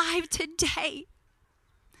is alive today.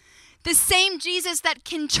 The same Jesus that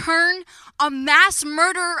can turn a mass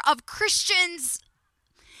murderer of Christians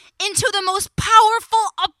into the most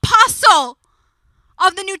powerful apostle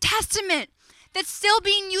of the New Testament, that's still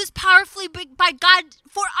being used powerfully by God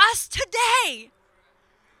for us today.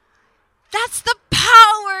 That's the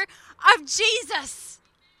power of Jesus.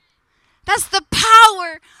 That's the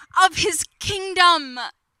power of his kingdom.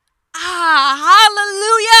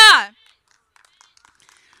 Hallelujah.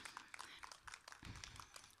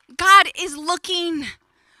 God is looking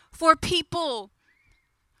for people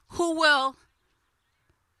who will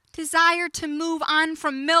desire to move on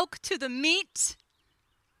from milk to the meat.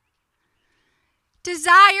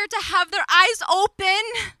 Desire to have their eyes open.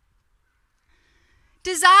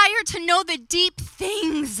 Desire to know the deep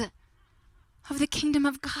things of the kingdom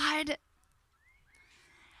of God.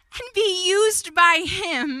 And be used by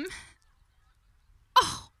him.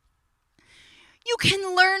 Oh, you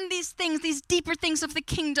can learn these things, these deeper things of the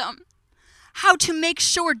kingdom. How to make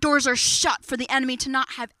sure doors are shut for the enemy to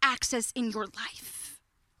not have access in your life.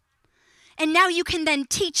 And now you can then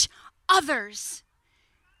teach others.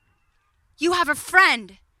 You have a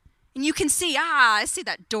friend, and you can see, I see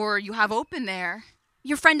that door you have open there.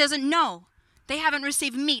 Your friend doesn't know. They haven't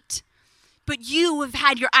received meat. But you have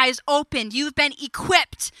had your eyes opened. You've been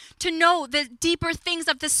equipped to know the deeper things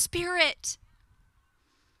of the Spirit.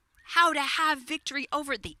 How to have victory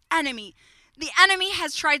over the enemy. The enemy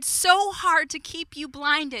has tried so hard to keep you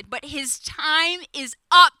blinded, but his time is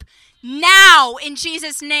up now in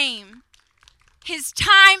Jesus' name. His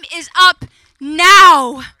time is up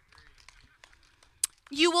now.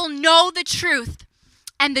 You will know the truth,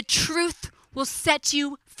 and the truth will set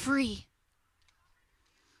you free.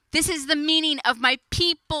 This is the meaning of my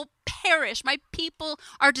people perish. My people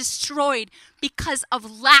are destroyed because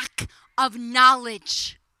of lack of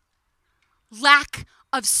knowledge. Lack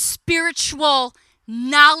of spiritual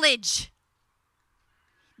knowledge.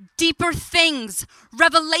 Deeper things.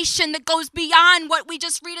 Revelation that goes beyond what we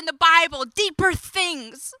just read in the Bible. Deeper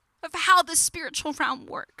things of how the spiritual realm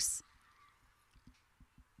works.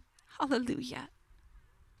 Hallelujah.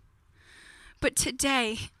 But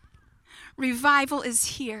today, revival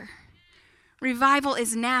is here. Revival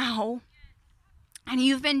is now. And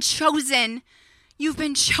you've been chosen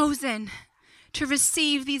to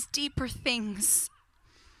receive these deeper things,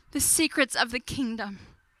 the secrets of the kingdom.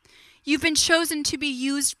 You've been chosen to be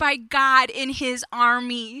used by God in his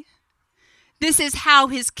army. This is how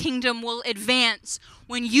his kingdom will advance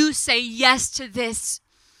when you say yes to this.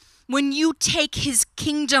 When you take his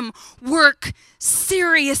kingdom work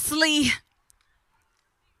seriously.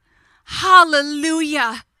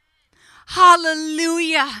 Hallelujah.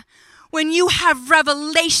 Hallelujah. When you have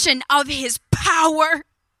revelation of his power.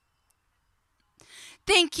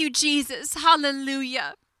 Thank you, Jesus.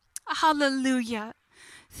 Hallelujah. Hallelujah.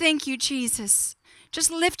 Thank you, Jesus.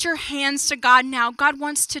 Just lift your hands to God now. God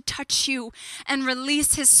wants to touch you and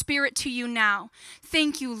release his spirit to you now.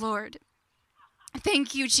 Thank you, Lord.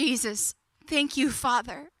 Thank you, Jesus. Thank you,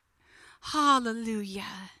 Father.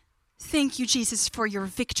 Hallelujah. Thank you, Jesus, for your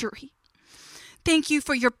victory. Thank you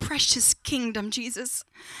for your precious kingdom, Jesus.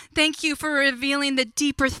 Thank you for revealing the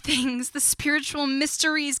deeper things, the spiritual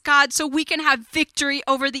mysteries, God, so we can have victory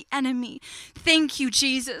over the enemy. Thank you,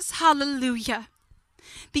 Jesus. Hallelujah.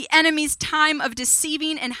 The enemy's time of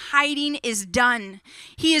deceiving and hiding is done.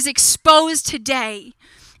 He is exposed today,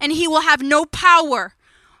 and he will have no power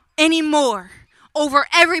anymore over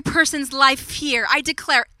every person's life here. I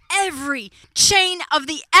declare every chain of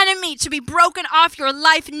the enemy to be broken off your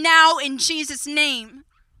life now in Jesus' name.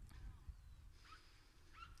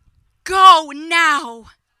 Go now.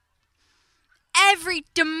 Every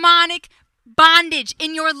demonic bondage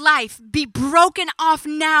in your life be broken off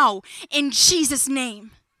now in Jesus'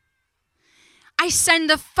 name. I send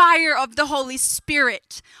the fire of the Holy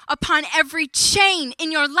Spirit upon every chain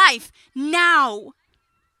in your life now.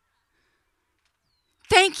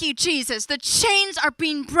 Thank you, Jesus. The chains are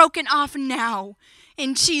being broken off now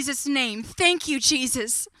in Jesus' name. Thank you,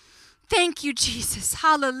 Jesus. Thank you, Jesus.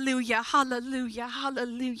 Hallelujah, hallelujah,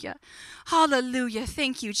 hallelujah, hallelujah.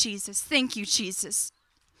 Thank you, Jesus. Thank you, Jesus.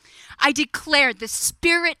 I declare the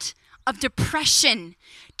spirit of depression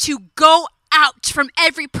to go out from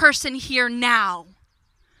every person here now.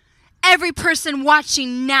 Every person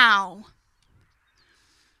watching now.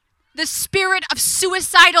 The spirit of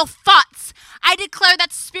suicidal thoughts, I declare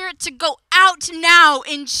that spirit to go out now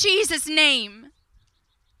in Jesus' name.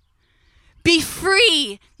 Be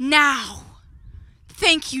free now.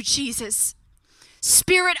 Thank you, Jesus.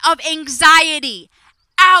 Spirit of anxiety,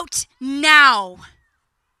 out now.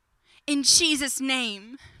 In Jesus'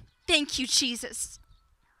 name. Thank you, Jesus.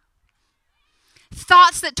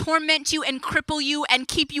 Thoughts that torment you and cripple you and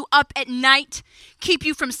keep you up at night, keep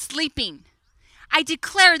you from sleeping. I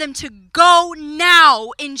declare them to go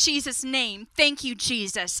now in Jesus' name. Thank you,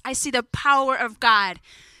 Jesus. I see the power of God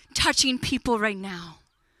touching people right now.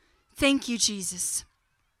 Thank you, Jesus.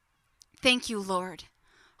 Thank you, Lord.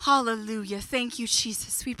 Hallelujah. Thank you,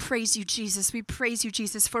 Jesus. We praise you, Jesus. We praise you,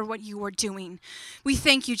 Jesus, for what you are doing. We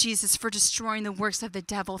thank you, Jesus, for destroying the works of the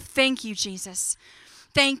devil. Thank you, Jesus.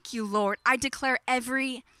 Thank you, Lord. I declare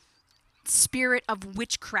every spirit of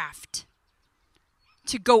witchcraft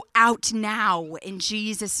to go out now in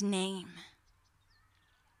Jesus' name.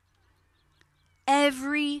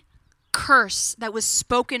 Every curse that was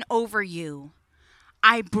spoken over you,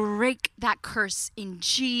 I break that curse in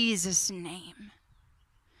Jesus' name.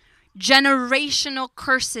 Generational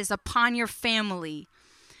curses upon your family,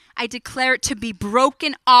 I declare it to be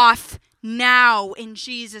broken off now in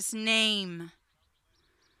Jesus' name.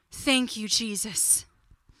 Thank you, Jesus.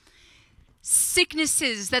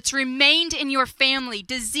 Sicknesses that's remained in your family,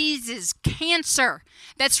 diseases, cancer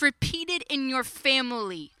that's repeated in your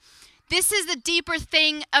family. This is the deeper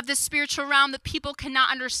thing of the spiritual realm that people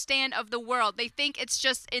cannot understand of the world. They think it's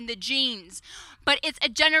just in the genes, but it's a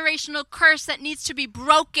generational curse that needs to be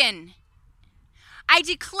broken. I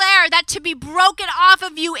declare that to be broken off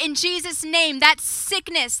of you in Jesus' name, that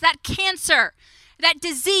sickness, that cancer, that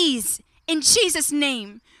disease, in Jesus'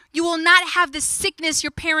 name. You will not have the sickness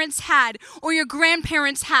your parents had or your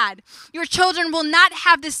grandparents had. Your children will not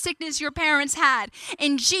have the sickness your parents had.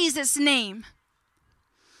 In Jesus' name.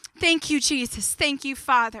 Thank you, Jesus. Thank you,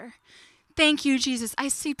 Father. Thank you, Jesus. I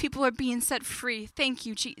see people are being set free. Thank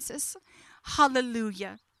you, Jesus.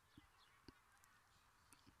 Hallelujah.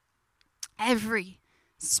 Every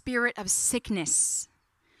spirit of sickness,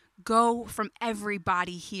 go from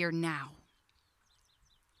everybody here now.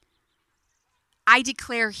 I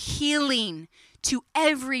declare healing to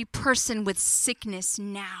every person with sickness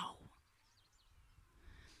now.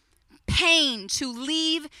 Pain to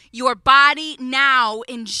leave your body now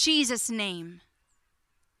in Jesus' name.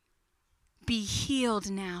 Be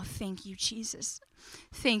healed now. Thank you, Jesus.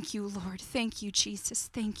 Thank you, Lord. Thank you, Jesus.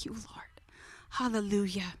 Thank you, Lord.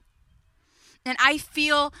 Hallelujah. And I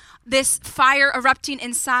feel this fire erupting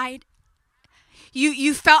inside.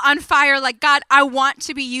 You felt on fire like, God, I want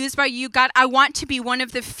to be used by you. God, I want to be one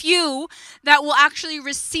of the few that will actually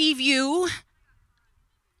receive you,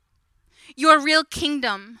 your real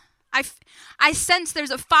kingdom. I sense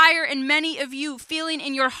there's a fire in many of you feeling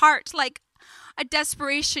in your heart like a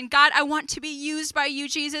desperation. God, I want to be used by you,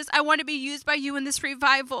 Jesus. I want to be used by you in this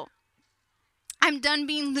revival. I'm done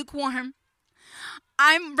being lukewarm.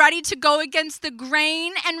 I'm ready to go against the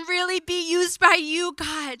grain and really be used by you,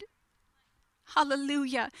 God.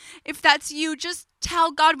 Hallelujah. If that's you, just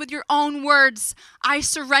tell God with your own words, I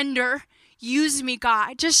surrender. Use me,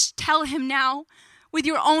 God. Just tell him now with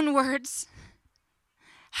your own words.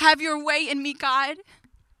 Have your way in me, God.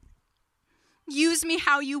 Use me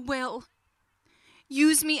how you will.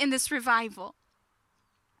 Use me in this revival.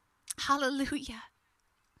 Hallelujah.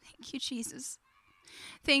 Thank you, Jesus.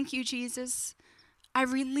 Thank you, Jesus. I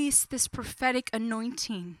release this prophetic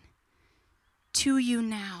anointing to you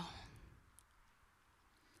now.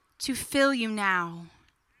 To fill you now.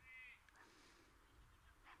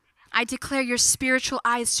 I declare your spiritual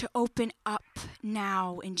eyes to open up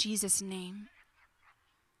now in Jesus' name.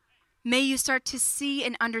 May you start to see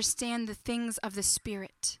and understand the things of the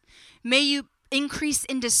Spirit. May you increase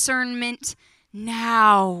in discernment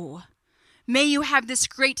now. May you have this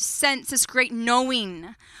great sense, this great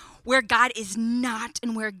knowing where God is not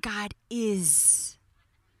and where God is.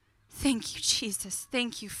 Thank you, Jesus.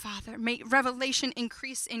 Thank you, Father. May revelation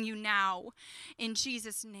increase in you now. In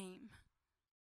Jesus' name.